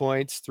 12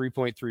 points,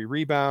 3.3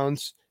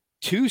 rebounds,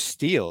 2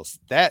 steals.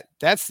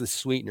 That's the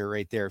sweetener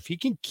right there. If he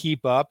can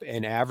keep up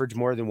and average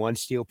more than 1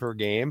 steal per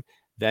game,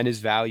 then his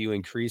value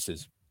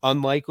increases.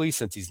 Unlikely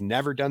since he's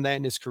never done that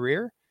in his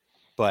career,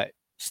 but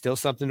still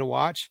something to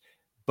watch.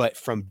 But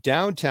from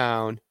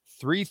downtown,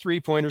 3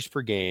 3-pointers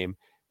per game,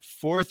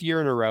 4th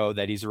year in a row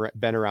that he's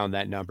been around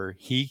that number.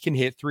 He can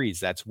hit threes.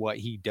 That's what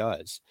he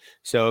does.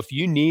 So if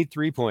you need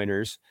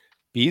 3-pointers,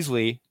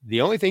 Beasley, the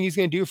only thing he's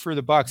going to do for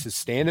the Bucks is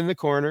stand in the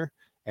corner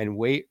and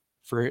wait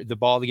for the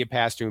ball to get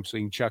past to him so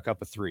he can chuck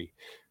up a 3.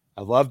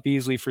 I love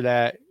Beasley for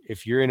that.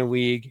 If you're in a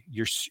league,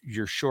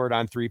 you're short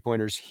on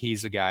 3-pointers,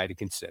 he's a guy to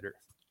consider.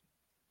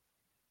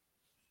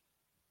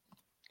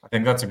 I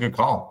think that's a good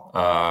call.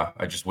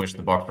 I just wish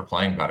the Bucks were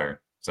playing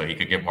better so he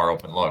could get more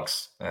open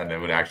looks, and it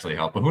would actually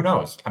help. But who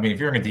knows? I mean, if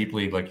you're in a deep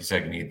league, like you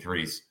said, you need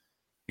threes.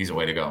 He's a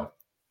way to go.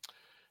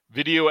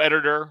 Video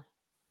editor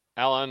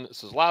Alan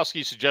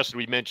Seslowski suggested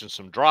we mention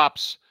some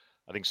drops.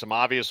 I think some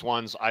obvious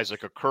ones.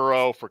 Isaac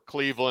Okoro for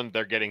Cleveland.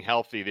 They're getting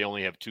healthy. They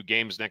only have 2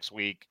 games next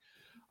week.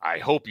 I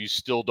hope you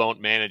still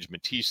don't manage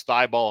Matisse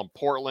Thybulle in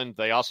Portland.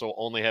 They also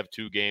only have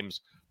 2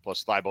 games,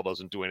 plus Thybulle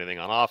doesn't do anything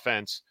on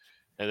offense.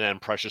 And then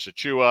Precious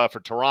Achiuwa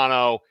for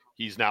Toronto.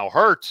 He's now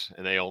hurt,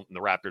 and the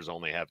Raptors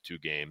only have 2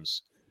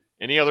 games.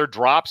 Any other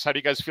drops? How do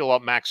you guys feel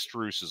about Max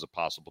Strus as a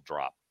possible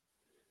drop?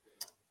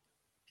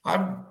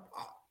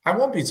 I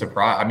won't be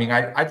surprised. I mean,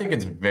 I think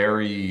it's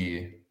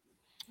very,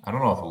 I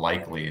don't know if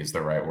likely is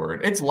the right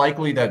word. It's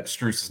likely that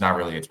Strus is not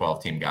really a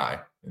 12-team guy,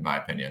 in my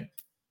opinion.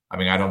 I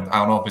mean, I don't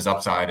know if his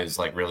upside is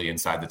like really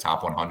inside the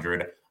top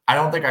 100. I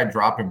don't think I'd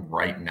drop him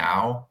right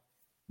now,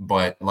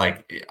 but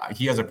like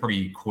he has a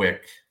pretty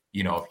quick,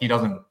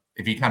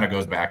 if he kind of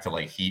goes back to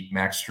like Heat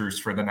Max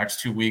Strus for the next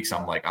 2 weeks,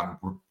 I'm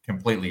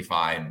completely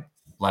fine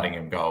letting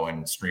him go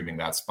and streaming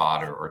that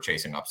spot or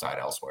chasing upside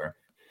elsewhere.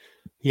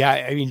 Yeah,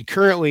 I mean,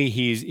 currently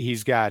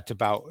he's got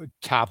about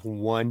top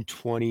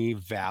 120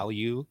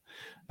 value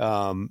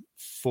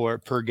for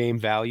per game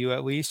value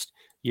at least.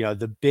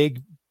 The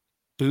big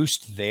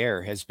boost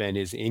there has been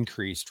his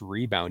increased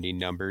rebounding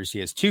numbers. He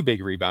has 2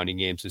 big rebounding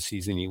games this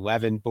season,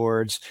 11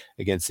 boards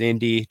against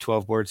Indy,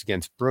 12 boards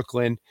against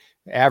Brooklyn,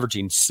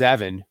 averaging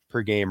 7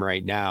 per game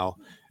right now.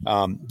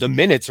 The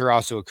minutes are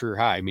also a career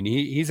high. I mean,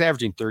 he's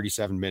averaging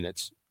 37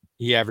 minutes.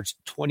 He averaged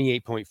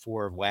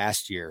 28.4 of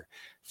last year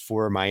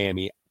for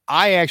Miami.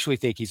 I actually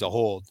think he's a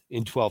hold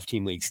in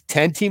 12-team leagues.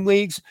 10-team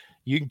leagues,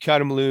 you can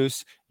cut him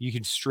loose. You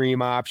can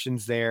stream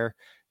options there.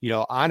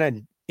 On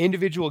an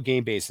individual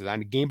game basis,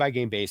 on a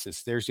game-by-game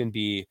basis, there's going to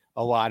be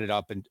a lot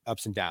of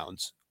ups and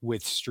downs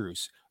with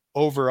Strus.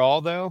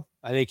 Overall, though,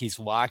 I think he's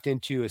locked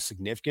into a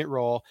significant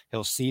role.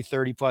 He'll see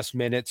 30-plus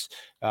minutes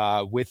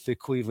with the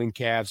Cleveland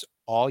Cavs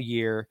all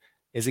year.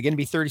 Is it going to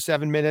be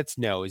 37 minutes?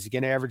 No. Is he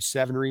going to average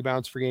 7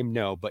 rebounds per game?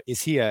 No. But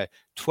is he a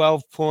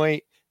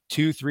 12-point,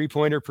 2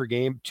 3-pointer per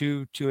game,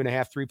 2.5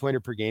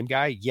 3-pointer per game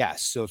guy?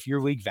 Yes. So if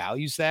your league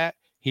values that,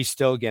 he's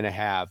still going to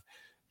have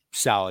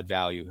solid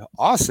value.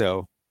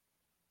 Also,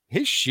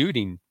 his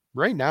shooting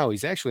right now,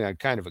 he's actually on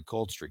kind of a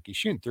cold streak. He's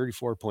shooting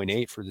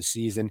 34.8 for the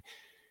season.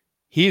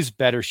 He's a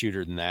better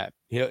shooter than that.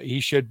 He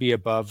should be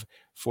above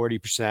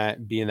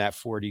 40%, be in that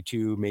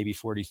 42, maybe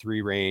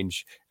 43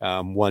 range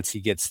once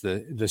he gets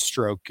the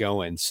stroke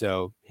going.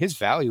 So his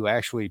value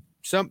actually,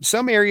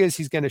 some areas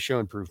he's going to show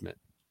improvement.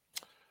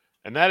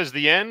 And that is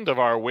the end of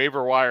our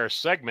waiver wire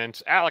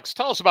segment. Alex,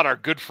 tell us about our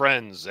good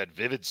friends at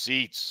Vivid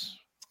Seats.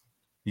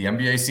 The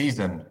NBA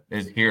season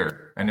is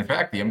here. And in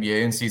fact, the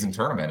NBA in-season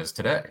tournament is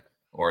today,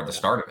 or the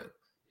start of it.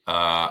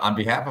 On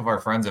behalf of our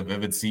friends at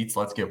Vivid Seats,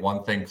 let's get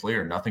one thing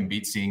clear. Nothing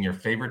beats seeing your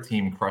favorite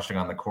team crushing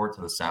on the court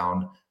to the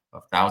sound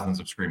of thousands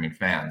of screaming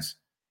fans.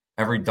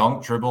 Every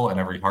dunk, dribble, and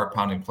every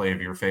heart-pounding play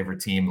of your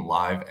favorite team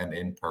live and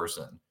in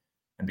person.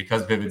 And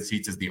because Vivid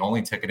Seats is the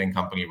only ticketing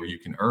company where you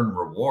can earn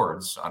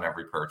rewards on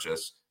every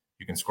purchase,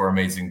 you can score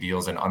amazing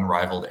deals and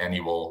unrivaled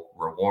annual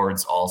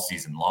rewards all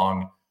season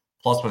long.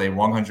 Plus, with a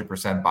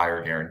 100%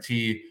 buyer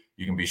guarantee,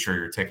 you can be sure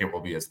your ticket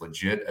will be as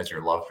legit as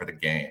your love for the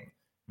game.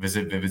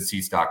 Visit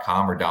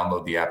vividseats.com or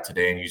download the app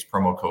today and use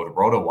promo code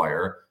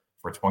ROTOWIRE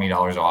for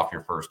 $20 off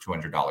your first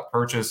 $200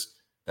 purchase.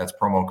 That's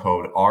promo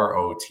code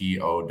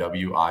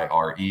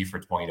ROTOWIRE for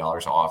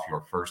 $20 off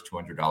your first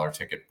 $200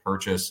 ticket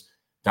purchase.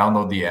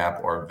 Download the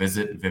app or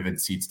visit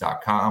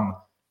vividseats.com.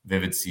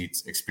 Vivid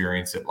Seats,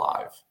 experience it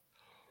live.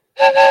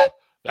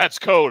 That's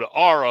code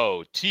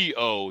ROTOWIRE.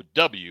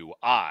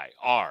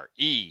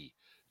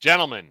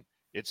 Gentlemen,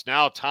 it's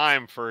now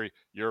time for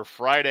your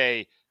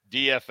Friday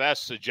DFS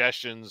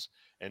suggestions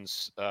and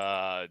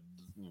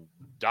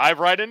dive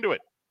right into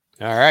it.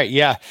 All right.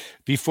 Yeah.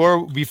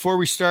 Before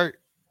we start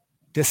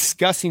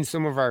discussing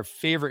some of our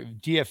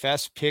favorite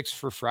DFS picks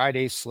for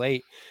Friday's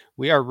slate,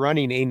 we are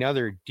running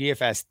another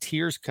DFS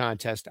tiers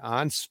contest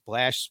on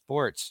Splash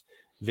Sports.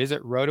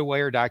 Visit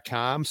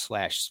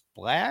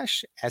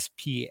rotowire.com/splash,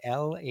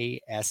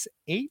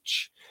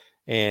 SPLASH,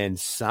 and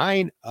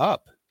sign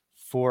up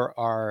for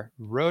our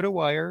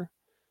RotoWire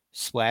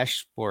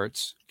Splash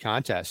Sports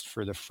contest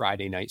for the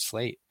Friday night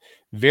slate.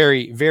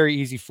 Very, very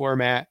easy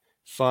format,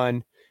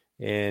 fun,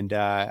 and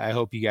I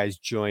hope you guys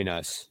join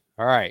us.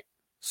 All right,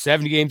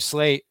 70-game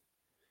slate,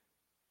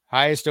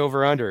 highest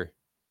over-under.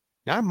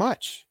 Not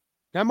much,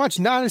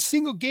 not a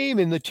single game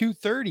in the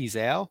 230s,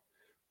 Al.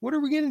 What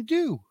are we going to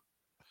do?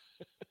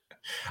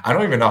 I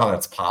don't even know how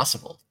that's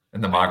possible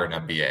in the modern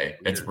NBA.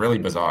 It's really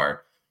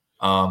bizarre.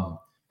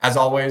 As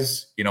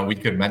always, we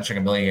could mention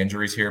a million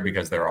injuries here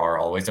because there are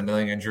always a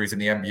million injuries in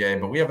the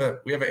NBA, but we have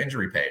an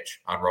injury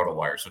page on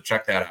RotoWire. So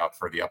check that out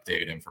for the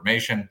updated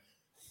information.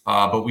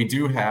 But we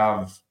do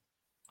have,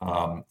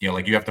 you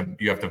have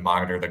to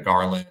monitor the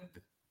Garland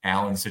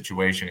Allen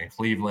situation in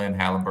Cleveland.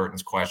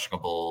 Halliburton's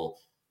questionable.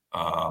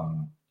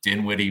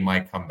 Dinwiddie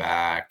might come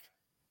back.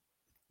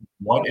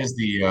 What is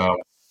the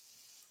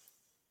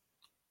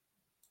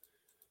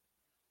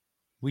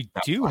We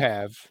do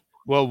have,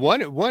 well,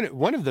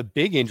 one of the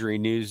big injury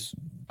news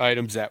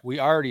items that we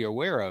already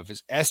aware of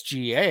is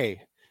SGA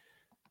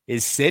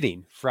is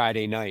sitting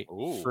Friday night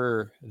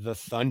for the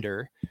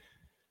Thunder.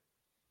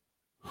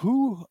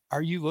 Who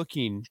are you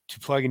looking to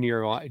plug into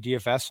your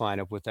DFS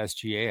lineup with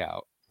SGA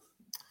out?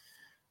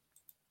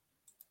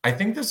 I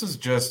think this is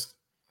just,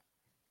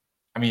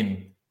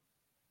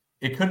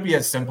 it could be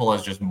as simple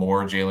as just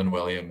more Jalen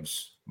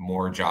Williams,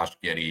 more Josh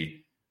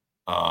Giddey.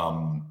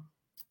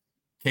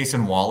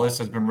 Cason Wallace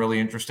has been really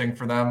interesting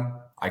for them.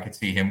 I could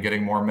see him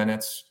getting more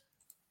minutes.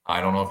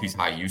 I don't know if he's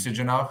high usage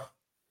enough,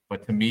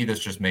 but to me, this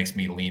just makes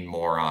me lean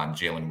more on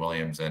Jalen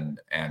Williams and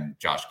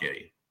Josh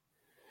Giddey.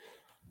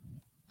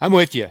 I'm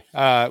with you.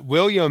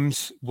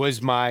 Williams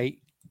was my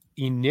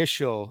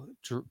initial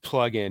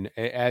plug-in.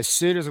 As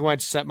soon as I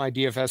went to set my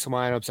DFS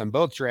lineups on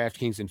both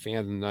DraftKings and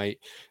Fan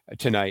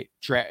tonight,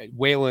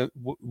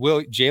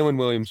 Jalen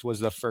Williams was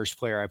the first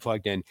player I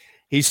plugged in.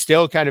 He's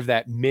still kind of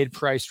that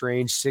mid-priced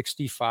range,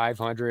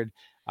 6,500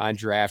 on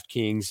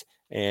DraftKings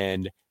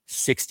and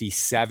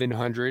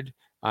 6,700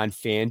 on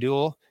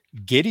FanDuel.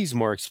 Giddey's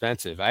more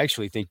expensive. I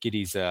actually think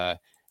Giddey's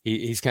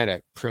he's kind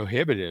of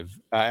prohibitive.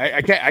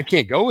 I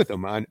can't go with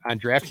him on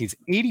DraftKings.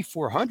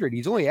 8,400.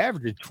 He's only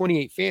averaging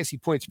 28 fantasy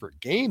points per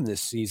game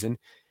this season.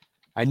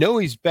 I know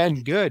he's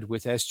been good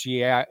with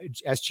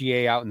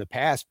SGA out in the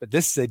past, but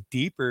this is a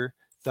deeper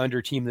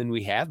Thunder team than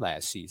we had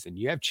last season.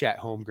 You have Chet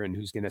Holmgren,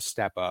 who's going to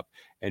step up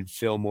and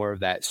fill more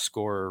of that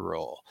scorer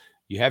role.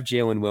 You have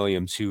Jalen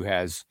Williams, who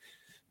has,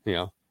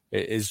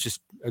 is just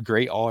a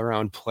great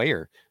all-around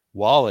player.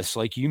 Wallace,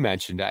 like you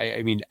mentioned,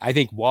 I mean, I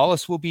think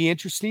Wallace will be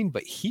interesting,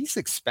 but he's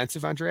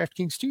expensive on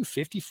DraftKings too.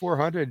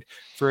 5,400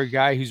 for a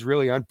guy who's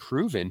really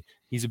unproven.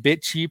 He's a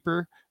bit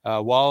cheaper.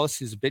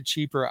 Wallace is a bit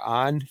cheaper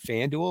on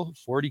FanDuel,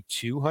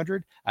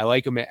 4,200. I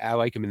like him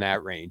in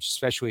that range,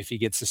 especially if he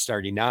gets the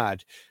starting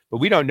nod. But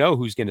we don't know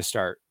who's going to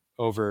start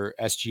over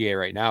SGA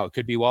right now. It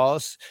could be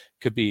Wallace,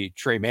 could be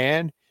Trey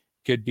Mann,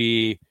 could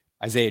be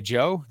Isaiah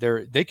Joe.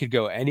 They could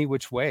go any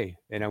which way,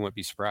 and I wouldn't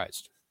be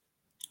surprised.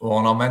 Well,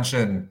 and I'll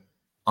mention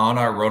on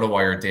our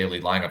RotoWire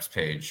daily lineups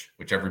page,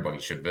 which everybody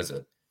should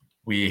visit,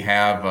 we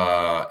have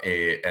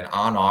an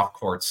on-off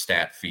court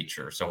stat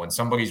feature. So when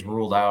somebody's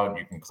ruled out,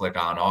 you can click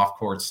on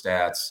off-court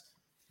stats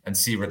and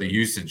see where the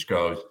usage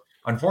goes.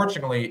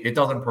 Unfortunately, it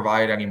doesn't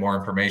provide any more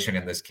information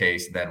in this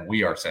case than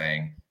we are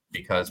saying,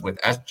 because with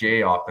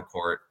SGA off the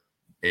court,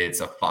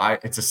 it's a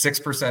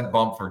 6%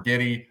 bump for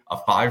Giddey, a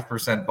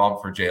 5%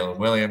 bump for Jalen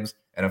Williams,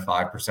 and a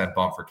 5%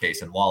 bump for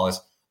Case and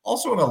Wallace.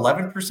 Also an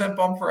 11%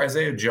 bump for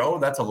Isaiah Joe.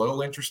 That's a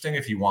little interesting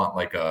if you want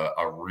like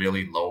a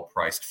really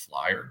low-priced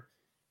flyer.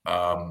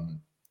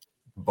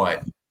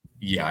 But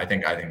yeah, I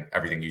think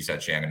everything you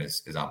said, Shannon,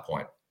 is on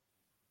point.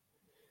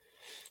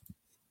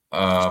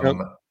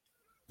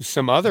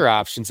 Some other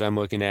options I'm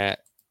looking at.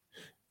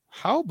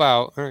 How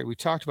about, all right, we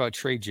talked about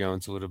Trey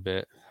Jones a little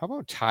bit. How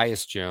about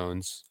Tyus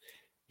Jones?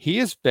 He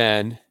has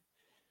been,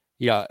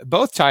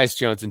 both Tyus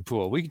Jones and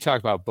Poole. We can talk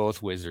about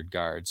both Wizard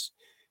guards.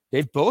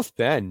 They've both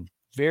been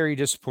very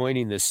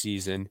disappointing this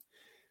season,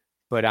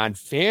 but on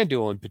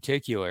FanDuel in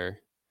particular,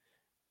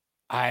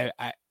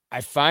 I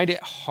find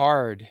it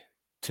hard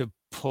to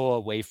pull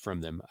away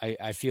from them.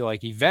 I feel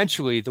like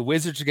eventually the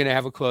Wizards are going to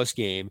have a close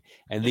game,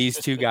 and these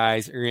two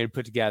guys are going to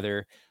put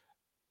together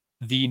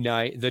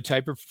the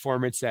type of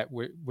performance that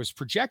was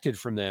projected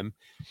from them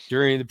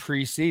during the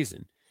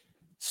preseason.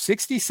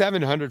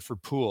 6,700 for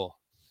Poole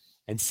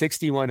and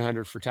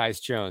 6,100 for Tyus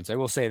Jones. I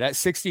will say that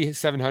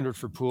 6,700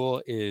 for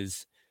Poole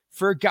is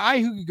for a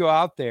guy who could go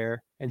out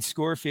there and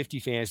score 50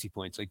 fantasy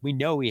points. Like, we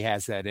know he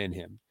has that in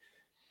him.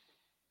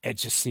 It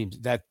just seems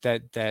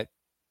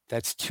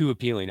that's too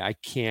appealing. I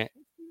can't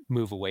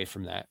move away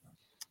from that.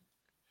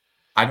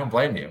 I don't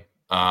blame you.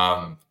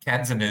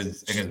 Ken's in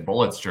his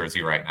Bullets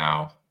jersey right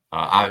now.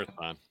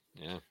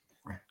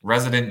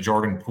 Resident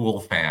Jordan Poole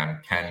fan,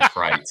 Ken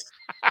Kreitz.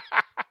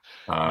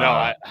 No,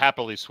 I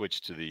happily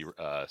switched to the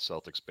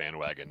Celtics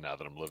bandwagon now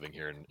that I'm living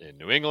here in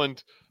New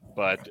England.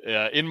 But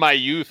in my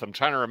youth, I'm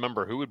trying to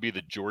remember who would be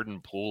the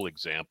Jordan Poole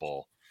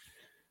example.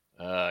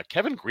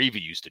 Kevin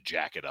Greavy used to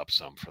jack it up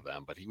some for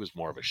them, but he was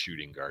more of a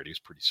shooting guard. He was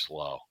pretty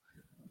slow.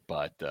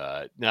 But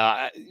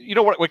now, you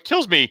know what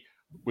kills me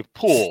with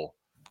Poole?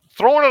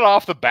 Throwing it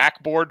off the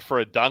backboard for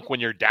a dunk when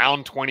you're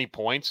down 20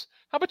 points.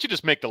 How about you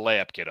just make the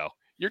layup, kiddo?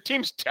 Your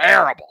team's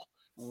terrible,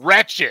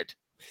 wretched.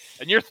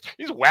 And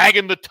he's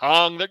wagging the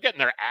tongue. They're getting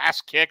their ass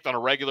kicked on a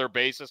regular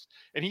basis.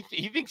 And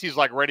he thinks he's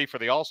like ready for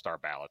the All-Star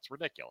ballot. It's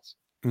ridiculous.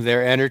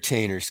 They're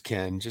entertainers,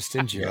 Ken. Just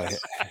enjoy it.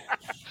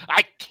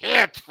 I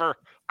can't for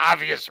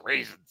obvious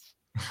reasons.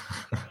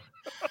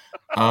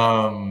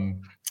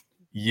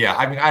 Yeah,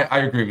 I mean, I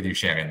agree with you,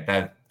 Shannon.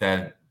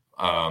 That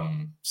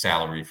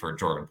salary for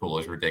Jordan Poole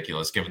is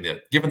ridiculous given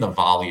the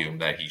volume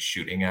that he's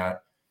shooting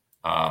at.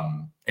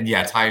 And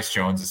yeah, Tyus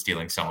Jones is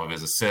stealing some of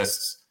his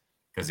assists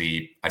because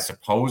he, I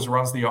suppose,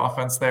 runs the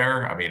offense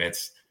there. I mean,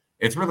 it's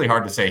really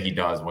hard to say he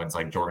does when it's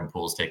like Jordan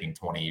Poole's taking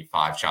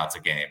 25 shots a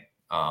game.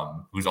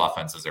 Whose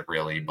offense is it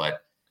really?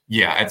 But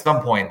yeah, at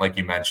some point, like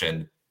you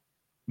mentioned,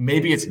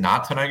 maybe it's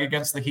not tonight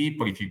against the Heat,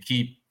 but if you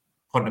keep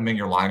putting him in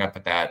your lineup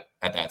at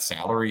that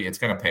salary, it's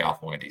going to pay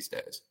off one of these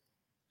days.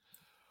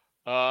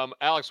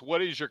 Alex,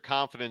 what is your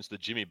confidence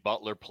that Jimmy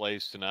Butler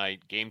plays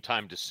tonight? Game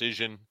time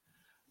decision.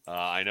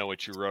 I know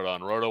what you wrote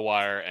on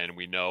RotoWire, and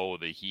we know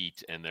the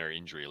Heat and their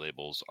injury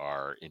labels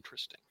are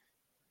interesting.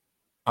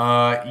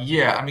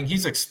 Yeah, I mean,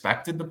 he's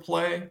expected to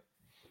play,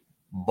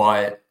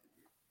 but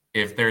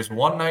if there's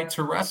one night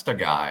to rest a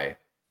guy,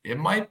 it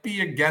might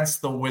be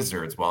against the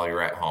Wizards while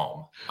you're at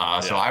home.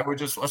 So I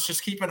would let's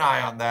just keep an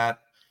eye on that,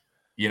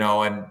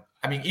 and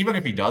I mean, even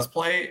if he does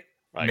play,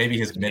 maybe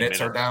his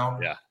minutes are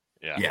down.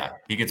 Yeah.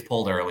 He gets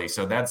pulled early.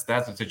 So that's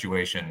a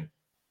situation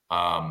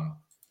I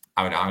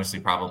would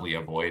honestly probably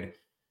avoid.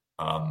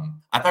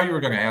 I thought you were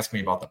going to ask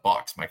me about the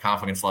Bucks, my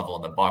confidence level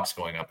in the Bucks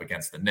going up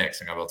against the Knicks,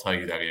 and I will tell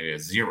you that it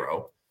is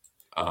 0.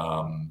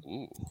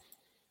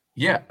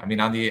 Yeah, I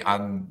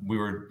mean, we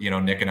were,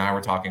 Nick and I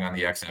were talking on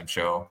the XM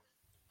show,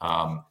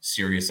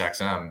 Sirius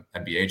XM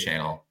NBA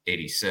channel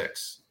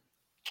 86.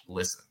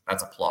 Listen,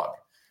 that's a plug.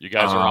 You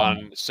guys are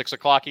on 6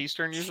 o'clock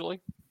Eastern usually?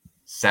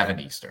 7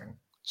 Eastern.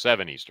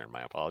 7 Eastern.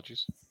 My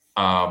apologies.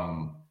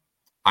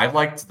 I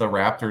liked the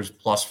Raptors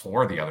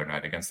 +4 the other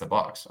night against the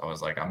Bucks. I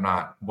was like,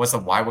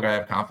 why would I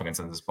have confidence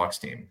in this Bucks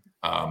team?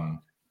 And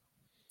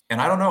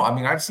I don't know. I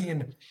mean,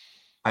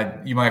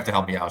 you might have to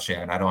help me out,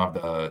 Shannon. I don't have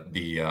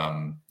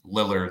the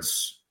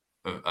Lillard's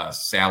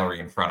salary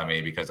in front of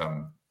me because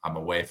I'm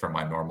away from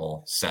my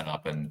normal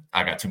setup and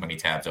I got too many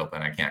tabs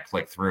open. I can't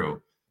click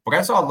through. But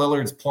I saw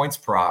Lillard's points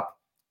prop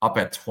up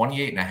at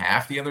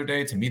 28.5 the other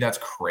day. To me, that's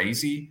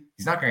crazy.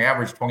 He's not going to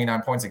average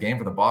 29 points a game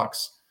for the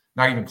Bucks.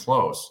 Not even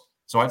close.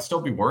 So I'd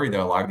still be worried that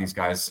a lot of these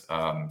guys'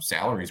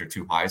 salaries are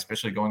too high,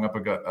 especially going up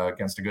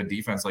against a good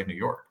defense like New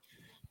York.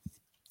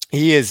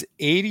 He is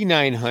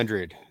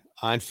 8,900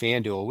 on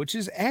FanDuel, which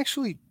is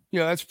actually,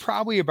 that's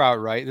probably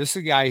about right. This is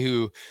a guy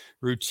who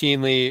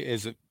routinely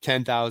is a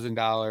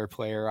 $10,000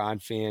 player on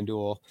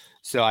FanDuel.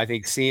 So I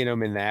think seeing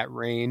him in that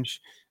range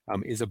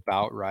is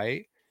about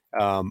right.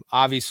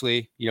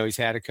 Obviously, he's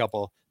had a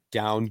couple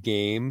down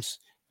games,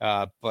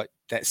 but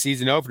that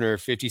season opener,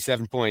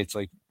 57 points,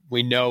 like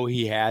we know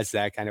he has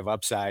that kind of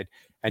upside.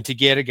 And to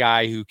get a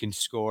guy who can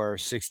score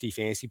 60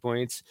 fantasy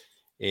points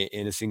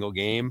in a single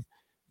game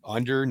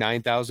under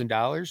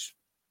 $9,000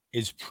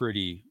 is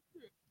pretty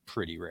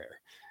rare.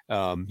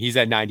 He's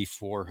at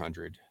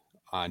 9,400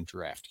 on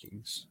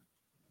DraftKings.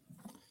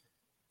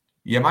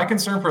 Yeah, my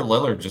concern for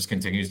Lillard just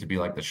continues to be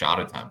like the shot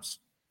attempts.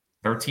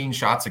 13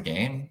 shots a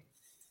game.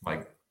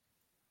 Like,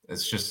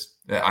 it's just,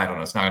 I don't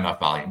know, it's not enough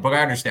volume. But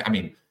I understand. I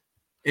mean,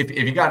 if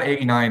you got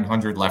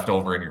 8,900 left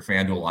over in your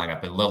FanDuel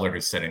lineup and Lillard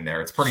is sitting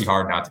there, it's pretty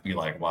hard not to be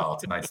like, well,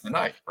 tonight's the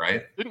night,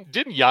 right? Didn't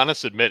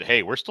Giannis admit,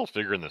 hey, we're still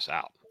figuring this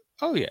out?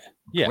 Oh, yeah.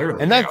 Yeah.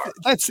 Clearly and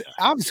that's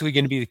obviously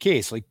going to be the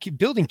case. Like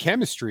building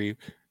chemistry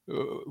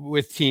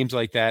with teams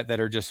like that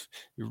are just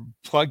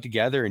plugged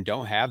together and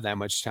don't have that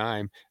much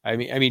time. I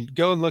mean,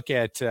 go and look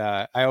at,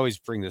 I always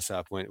bring this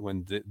up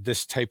when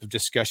this type of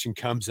discussion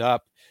comes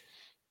up.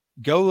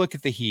 Go look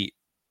at the Heat.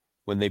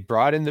 When they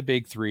brought in the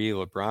big three,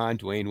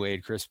 LeBron, Dwayne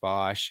Wade, Chris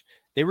Bosh,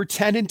 they were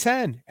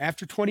 10-10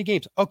 after 20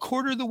 games. A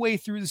quarter of the way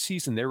through the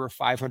season, they were a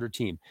 500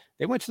 team.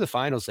 They went to the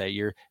finals that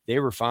year. They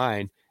were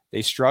fine.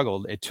 They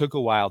struggled. It took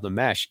a while to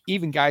mesh.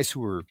 Even guys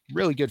who were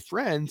really good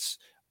friends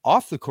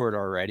off the court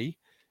already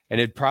and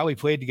had probably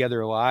played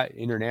together a lot,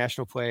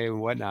 international play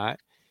and whatnot,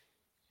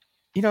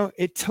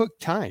 it took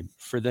time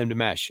for them to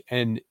mesh.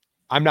 And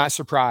I'm not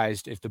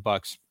surprised if the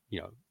Bucks,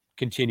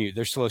 continue.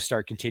 Their slow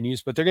start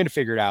continues, but they're going to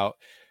figure it out.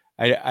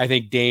 I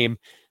think Dame,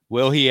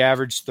 will he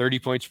average 30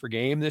 points per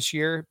game this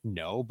year?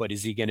 No, but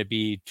is he going to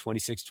be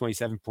 26,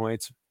 27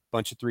 points,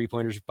 bunch of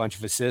 3-pointers, a bunch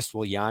of assists?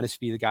 Will Giannis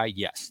be the guy?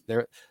 Yes,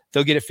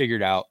 they'll get it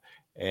figured out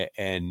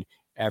and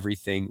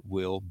everything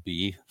will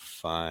be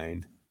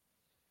fine.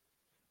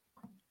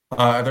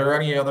 Are there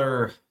any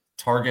other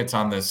targets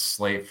on this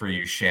slate for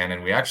you,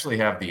 Shannon? We actually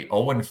have the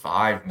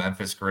 0-5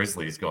 Memphis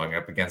Grizzlies going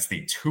up against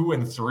the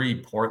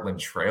 2-3 Portland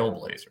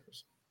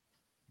Trailblazers.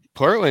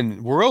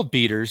 Portland world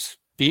beaters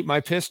beat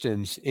my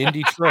Pistons in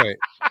Detroit.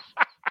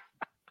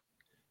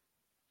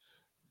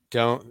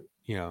 Don't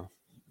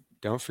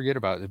forget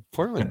about it.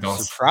 Portland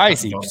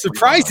surprising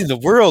the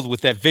world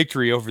with that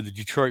victory over the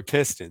Detroit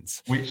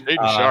Pistons. Shaden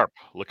Sharp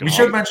looking. We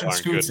should mention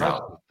Scoot's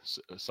out.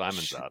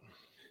 Simon's out.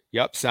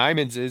 Yep,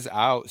 Simons is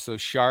out. So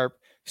Sharp,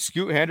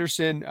 Scoot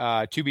Henderson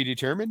to be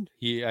determined.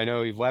 I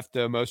know he left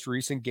the most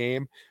recent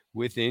game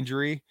with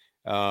injury.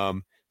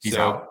 He's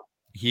out.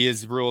 He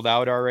is ruled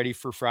out already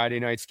for Friday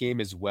night's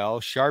game as well.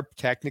 Sharp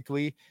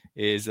technically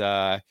is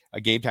a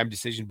game time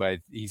decision, but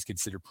he's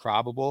considered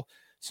probable.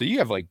 So you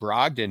have like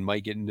Brogdon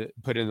might get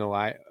put in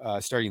the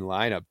starting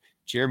lineup.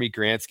 Jeremy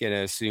Grant's going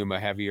to assume a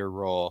heavier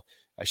role.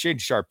 Shaden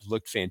Sharp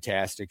looked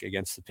fantastic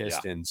against the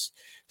Pistons.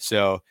 Yeah.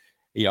 So,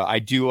 I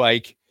do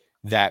like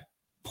that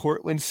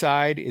Portland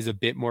side is a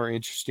bit more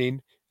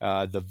interesting.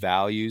 The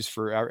values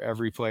for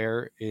every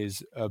player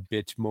is a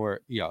bit more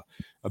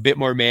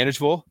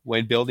manageable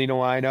when building a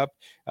lineup.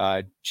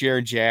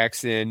 Jaren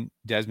Jackson,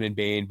 Desmond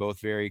Bane, both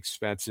very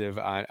expensive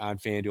on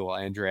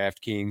FanDuel and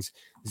DraftKings.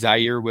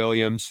 Zaire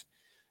Williams,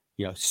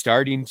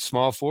 starting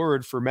small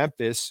forward for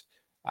Memphis.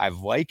 I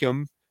like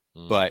him,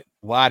 but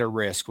a lot of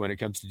risk when it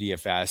comes to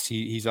DFS.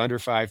 He's under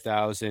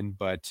 5,000,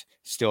 but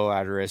still a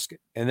lot of risk.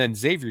 And then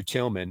Xavier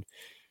Tillman,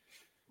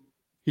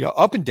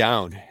 up and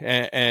down.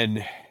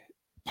 And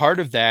part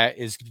of that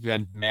is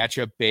been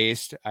matchup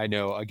based. I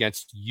know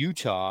against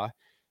Utah,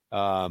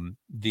 both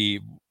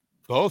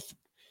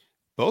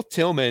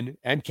Tillman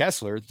and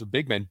Kessler, the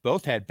big men,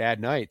 both had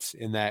bad nights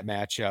in that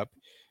matchup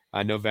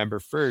on November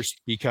 1st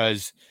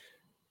because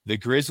the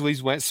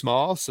Grizzlies went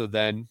small. So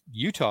then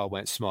Utah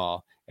went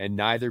small and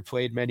neither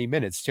played many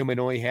minutes. Tillman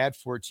only had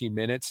 14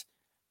 minutes.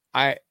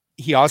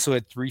 He also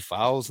had 3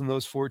 fouls in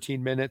those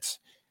 14 minutes.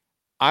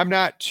 I'm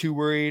not too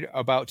worried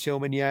about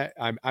Tillman yet.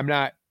 I'm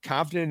not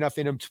confident enough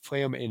in him to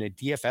play him in a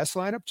DFS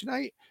lineup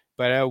tonight,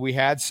 but we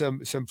had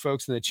some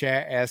folks in the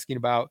chat asking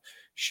about,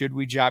 should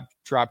we drop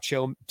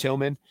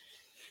Tillman?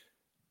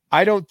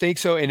 I don't think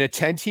so. In a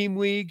 10-team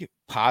league,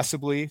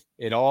 possibly.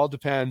 It all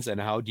depends on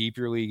how deep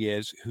your league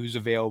is, who's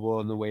available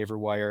in the waiver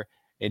wire.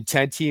 In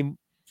 10-team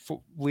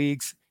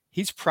leagues,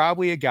 he's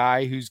probably a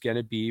guy who's going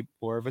to be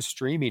more of a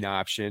streaming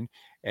option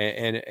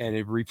and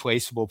a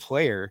replaceable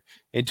player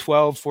in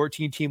 12,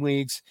 14 team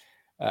leagues.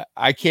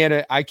 I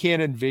can't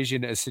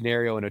envision a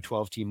scenario in a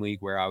 12-team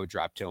league where I would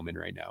drop Tillman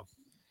right now.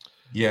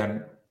 Yeah,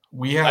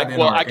 we had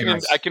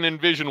I can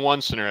envision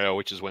one scenario,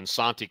 which is when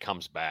Santi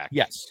comes back.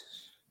 Yes.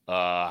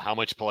 How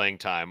much playing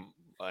time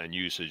and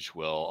usage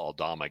will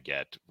Aldama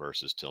get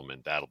versus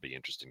Tillman? That'll be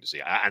interesting to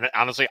see.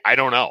 Honestly, I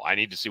don't know. I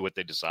need to see what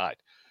they decide.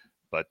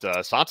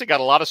 But Santi got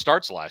a lot of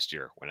starts last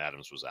year when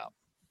Adams was out.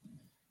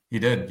 He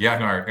did. Yeah,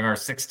 in our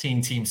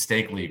 16-team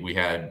stake league, we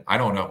had, I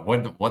don't know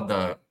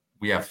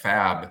we have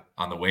Fab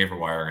on the waiver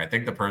wire. And I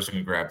think the person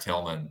who grabbed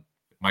Tillman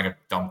might have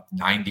dumped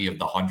 90 of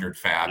the 100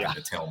 Fab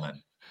into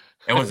Tillman.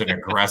 It was an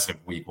aggressive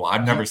week. Well,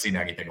 I've never seen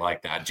anything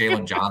like that.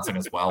 Jalen Johnson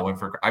as well went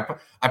for. I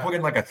put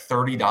in like a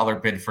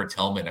 $30 bid for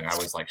Tillman, and I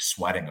was like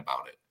sweating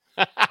about it.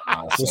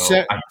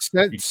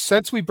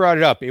 Since we brought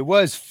it up, it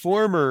was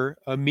former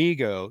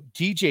amigo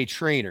DJ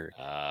Trainer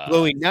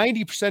blowing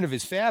 90% of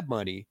his Fab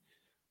money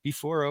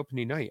before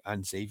opening night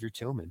on Xavier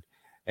Tillman.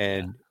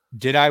 And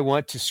did I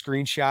want to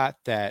screenshot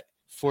that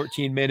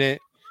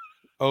 14-minute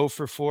 0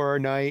 for 4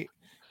 night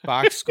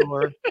box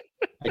score?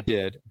 I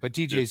did, but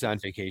DJ's on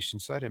vacation,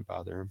 so I didn't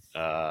bother him.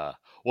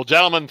 Well,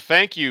 gentlemen,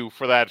 thank you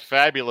for that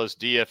fabulous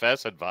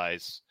DFS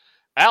advice.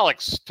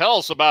 Alex, tell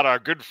us about our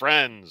good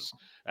friends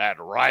at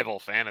Rival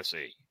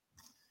Fantasy.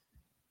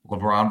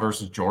 LeBron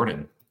versus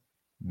Jordan,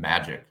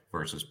 Magic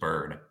versus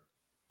Bird,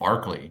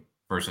 Barkley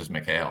versus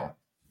McHale,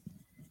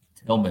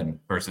 Tillman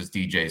versus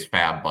DJ's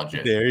Fab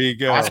budget. There you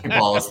go.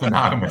 Basketball is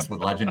synonymous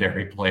with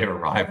legendary player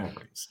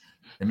rivalries.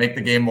 They make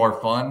the game more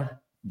fun,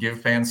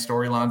 give fans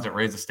storylines that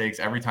raise the stakes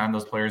every time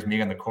those players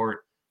meet on the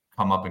court,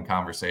 come up in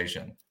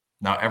conversation.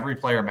 Now, every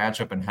player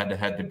matchup and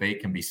head-to-head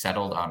debate can be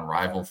settled on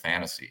Rival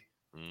Fantasy.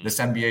 This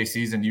NBA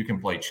season, you can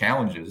play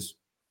challenges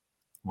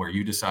where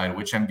you decide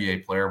which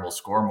NBA player will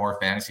score more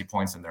fantasy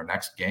points in their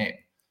next game.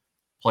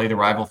 Play the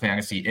Rival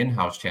Fantasy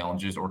in-house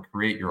challenges or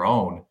create your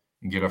own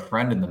and get a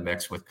friend in the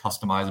mix with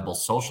customizable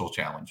social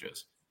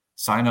challenges.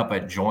 Sign up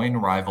at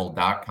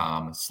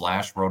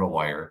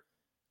joinrival.com/rotowire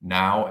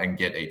now and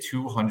get a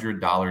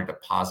 $200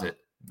 deposit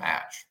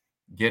match.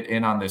 Get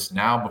in on this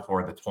now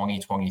before the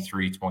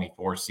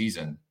 2023-24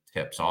 season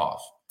tips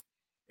off.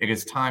 It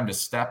is time to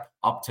step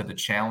up to the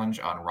challenge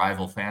on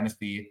Rival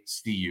Fantasy.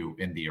 See you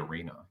in the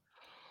arena.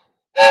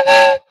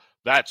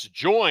 That's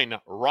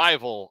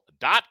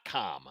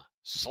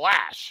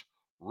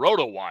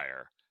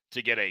joinrival.com/rotowire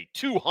to get a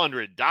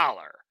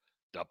 $200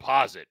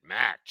 deposit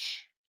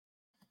match.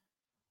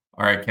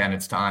 All right, Ken,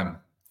 it's time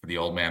for the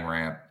old man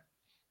rant.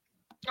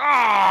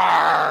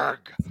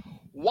 Arg!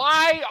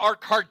 Why are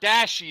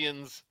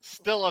Kardashians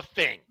still a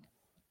thing?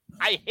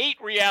 I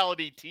hate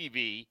reality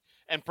TV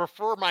and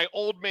prefer my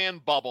old man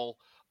bubble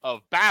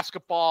of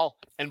basketball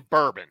and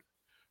bourbon.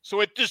 So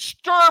it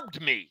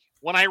disturbed me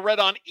when I read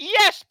on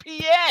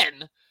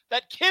ESPN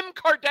that Kim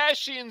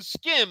Kardashian's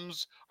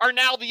Skims are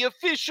now the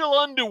official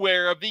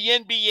underwear of the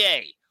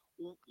NBA.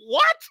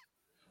 What?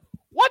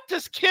 What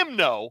does Kim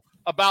know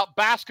about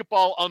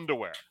basketball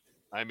underwear?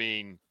 I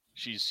mean,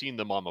 she's seen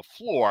them on the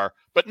floor,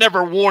 but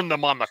never worn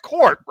them on the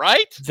court,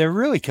 right? They're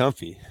really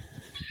comfy.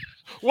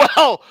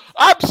 Well,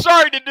 I'm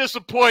sorry to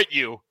disappoint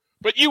you,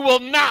 but you will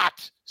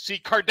not see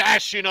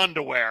Kardashian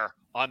underwear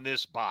on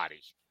this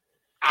body.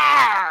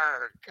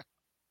 Arg!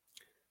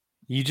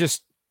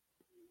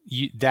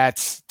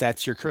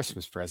 That's your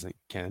Christmas present,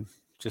 Ken.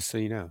 Just so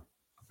you know.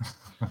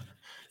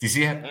 Do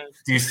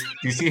you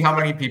see how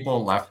many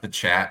people left the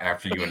chat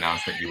after you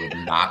announced that you would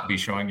not be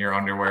showing your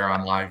underwear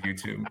on live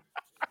YouTube?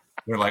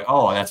 They're like,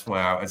 "Oh, that's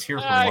why I was here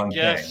for one thing."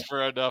 I guess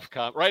for enough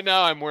right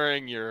now, I'm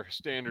wearing your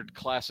standard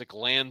classic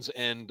Land's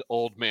End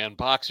old man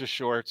boxer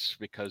shorts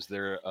because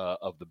they're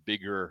of the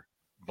bigger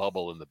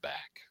bubble in the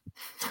back.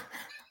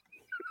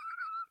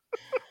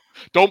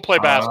 Don't play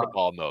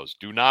basketball in those.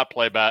 Do not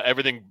play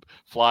everything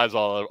flies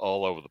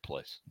all over the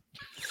place.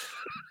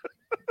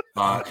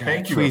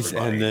 Thank you, please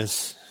everybody. End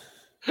this.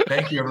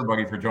 Thank you,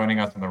 everybody, for joining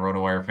us on the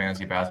RotoWire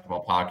Fantasy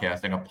Basketball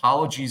Podcast. And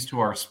apologies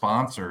to our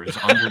sponsors,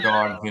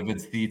 Underdog,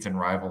 Vivid Seats, and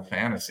Rival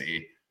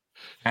Fantasy.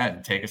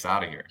 Ken, take us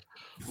out of here.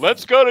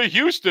 Let's go to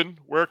Houston,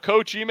 where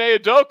Coach Ime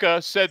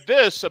Udoka said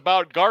this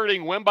about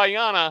guarding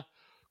Wembanyama.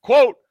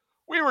 Quote,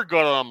 "We were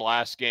good on him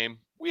last game.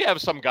 We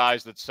have some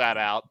guys that sat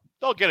out.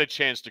 They'll get a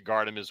chance to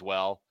guard him as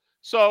well.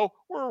 So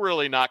we're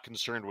really not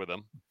concerned with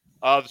him."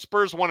 The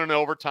Spurs won in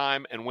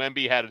overtime, and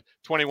Wemby had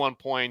 21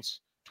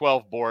 points,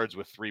 12 boards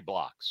with 3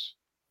 blocks.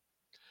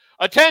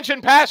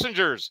 Attention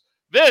passengers,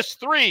 this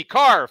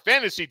 3-car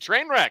fantasy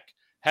train wreck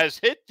has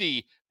hit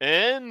the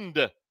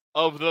end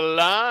of the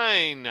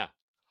line.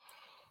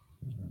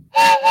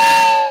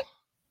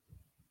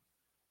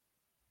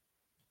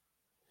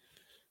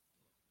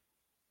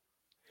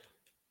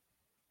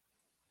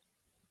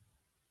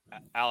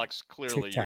 Alex, clearly